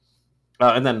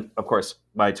 And then, of course,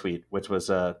 my tweet, which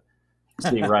was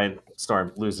seeing Ryan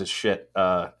Storm lose his shit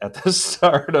at the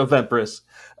start of Empress.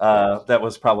 That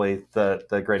was probably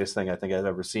the greatest thing I think I've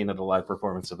ever seen at a live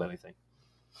performance of anything.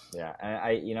 Yeah, and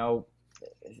I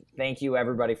thank you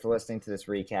everybody for listening to this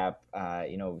recap.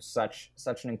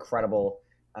 Such an incredible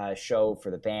show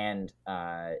for the band.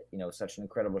 Such an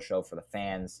incredible show for the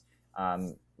fans.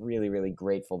 Really, really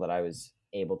grateful that I was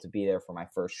able to be there for my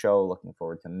first show. Looking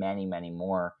forward to many, many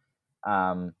more.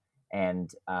 We'll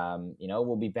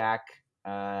be back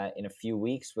in a few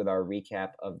weeks with our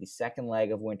recap of the second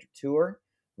leg of Winter Tour.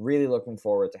 Really looking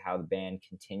forward to how the band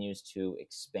continues to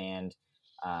expand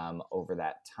over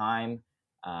that time.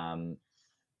 Anyone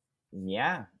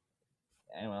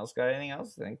else got anything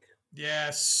else to think? Yeah,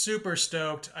 super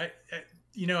stoked. I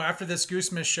after this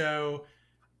Goosemas show,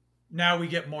 now we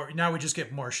just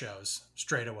get more shows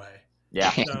straight away.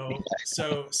 Yeah.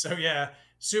 So yeah,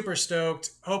 super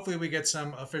stoked. Hopefully we get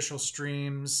some official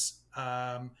streams.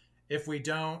 If we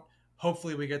don't,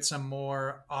 hopefully we get some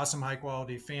more awesome high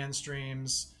quality fan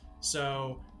streams.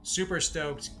 So super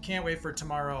stoked. Can't wait for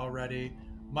tomorrow already.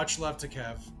 Much love to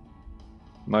Kev.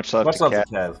 Much love to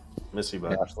Kev. Miss you,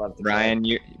 bud.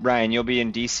 Ryan, you'll be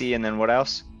in DC, and then what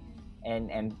else?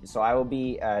 And so I will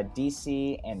be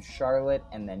DC and Charlotte,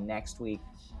 and then next week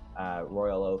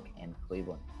Royal Oak and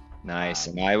Cleveland. Nice.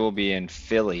 And I will be in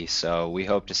Philly, so we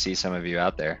hope to see some of you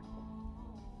out there.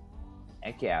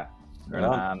 Heck yeah.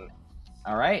 Right.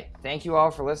 All right. Thank you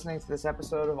all for listening to this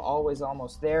episode of Always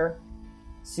Almost There.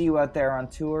 See you out there on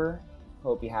tour.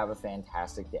 Hope you have a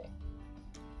fantastic day.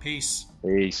 Peace.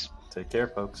 Peace. Take care,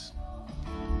 folks.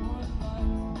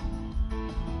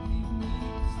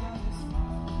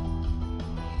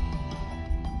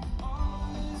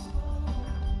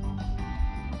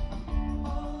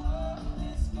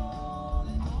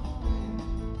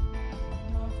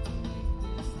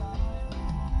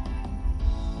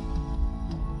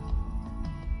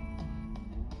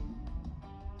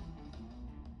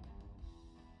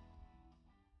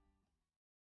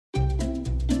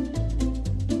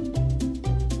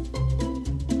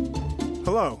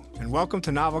 Hello, and welcome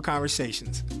to Novel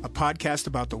Conversations, a podcast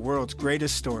about the world's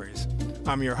greatest stories.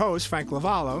 I'm your host, Frank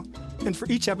Lavallo, and for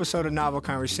each episode of Novel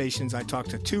Conversations, I talk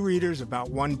to two readers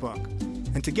about one book.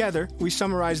 And together, we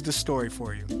summarize the story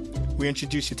for you. We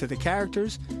introduce you to the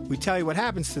characters, we tell you what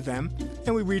happens to them,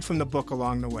 and we read from the book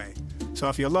along the way. So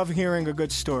if you love hearing a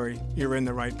good story, you're in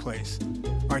the right place.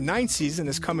 Our 9th season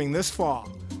is coming this fall.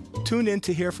 Tune in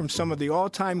to hear from some of the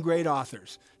all-time great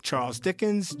authors, Charles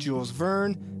Dickens, Jules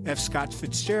Verne, F. Scott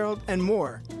Fitzgerald, and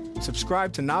more.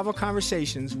 Subscribe to Novel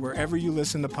Conversations wherever you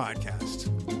listen to podcasts.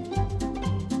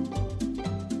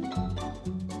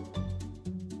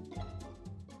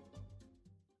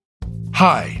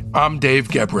 Hi, I'm Dave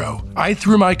Gebrow. I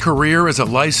threw my career as a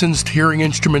licensed hearing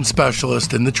instrument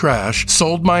specialist in the trash,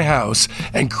 sold my house,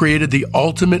 and created the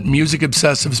ultimate music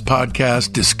obsessives podcast,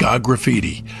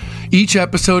 Discograffiti. Each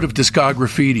episode of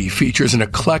Discograffiti features an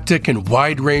eclectic and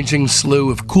wide-ranging slew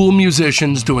of cool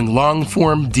musicians doing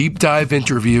long-form, deep-dive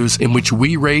interviews in which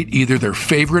we rate either their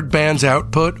favorite band's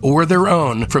output or their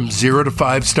own from 0 to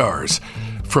 5 stars.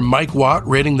 From Mike Watt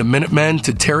rating the Minutemen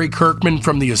to Terry Kirkman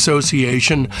from The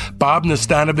Association, Bob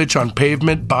Nastanovich on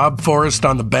Pavement, Bob Forrest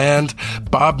on The Band,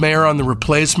 Bob Mayer on The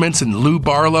Replacements, and Lou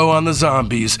Barlow on The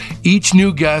Zombies, each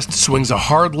new guest swings a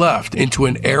hard left into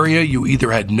an area you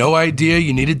either had no idea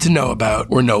you needed to know about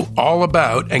or know all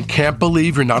about and can't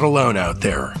believe you're not alone out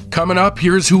there. Coming up,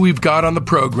 here's who we've got on the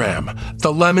program.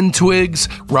 The Lemon Twigs,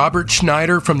 Robert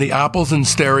Schneider from the Apples in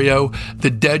Stereo,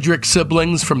 the Dedrick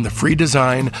siblings from The Free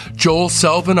Design, Joel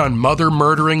Selvin on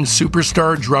mother-murdering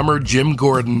superstar drummer Jim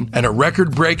Gordon, and a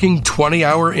record-breaking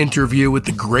 20-hour interview with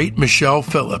the great Michelle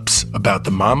Phillips about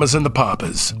the Mamas and the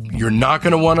Papas. You're not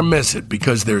going to want to miss it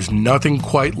because there's nothing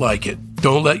quite like it.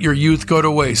 Don't let your youth go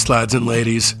to waste, lads and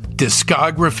ladies.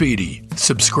 Discograffiti.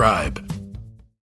 Subscribe.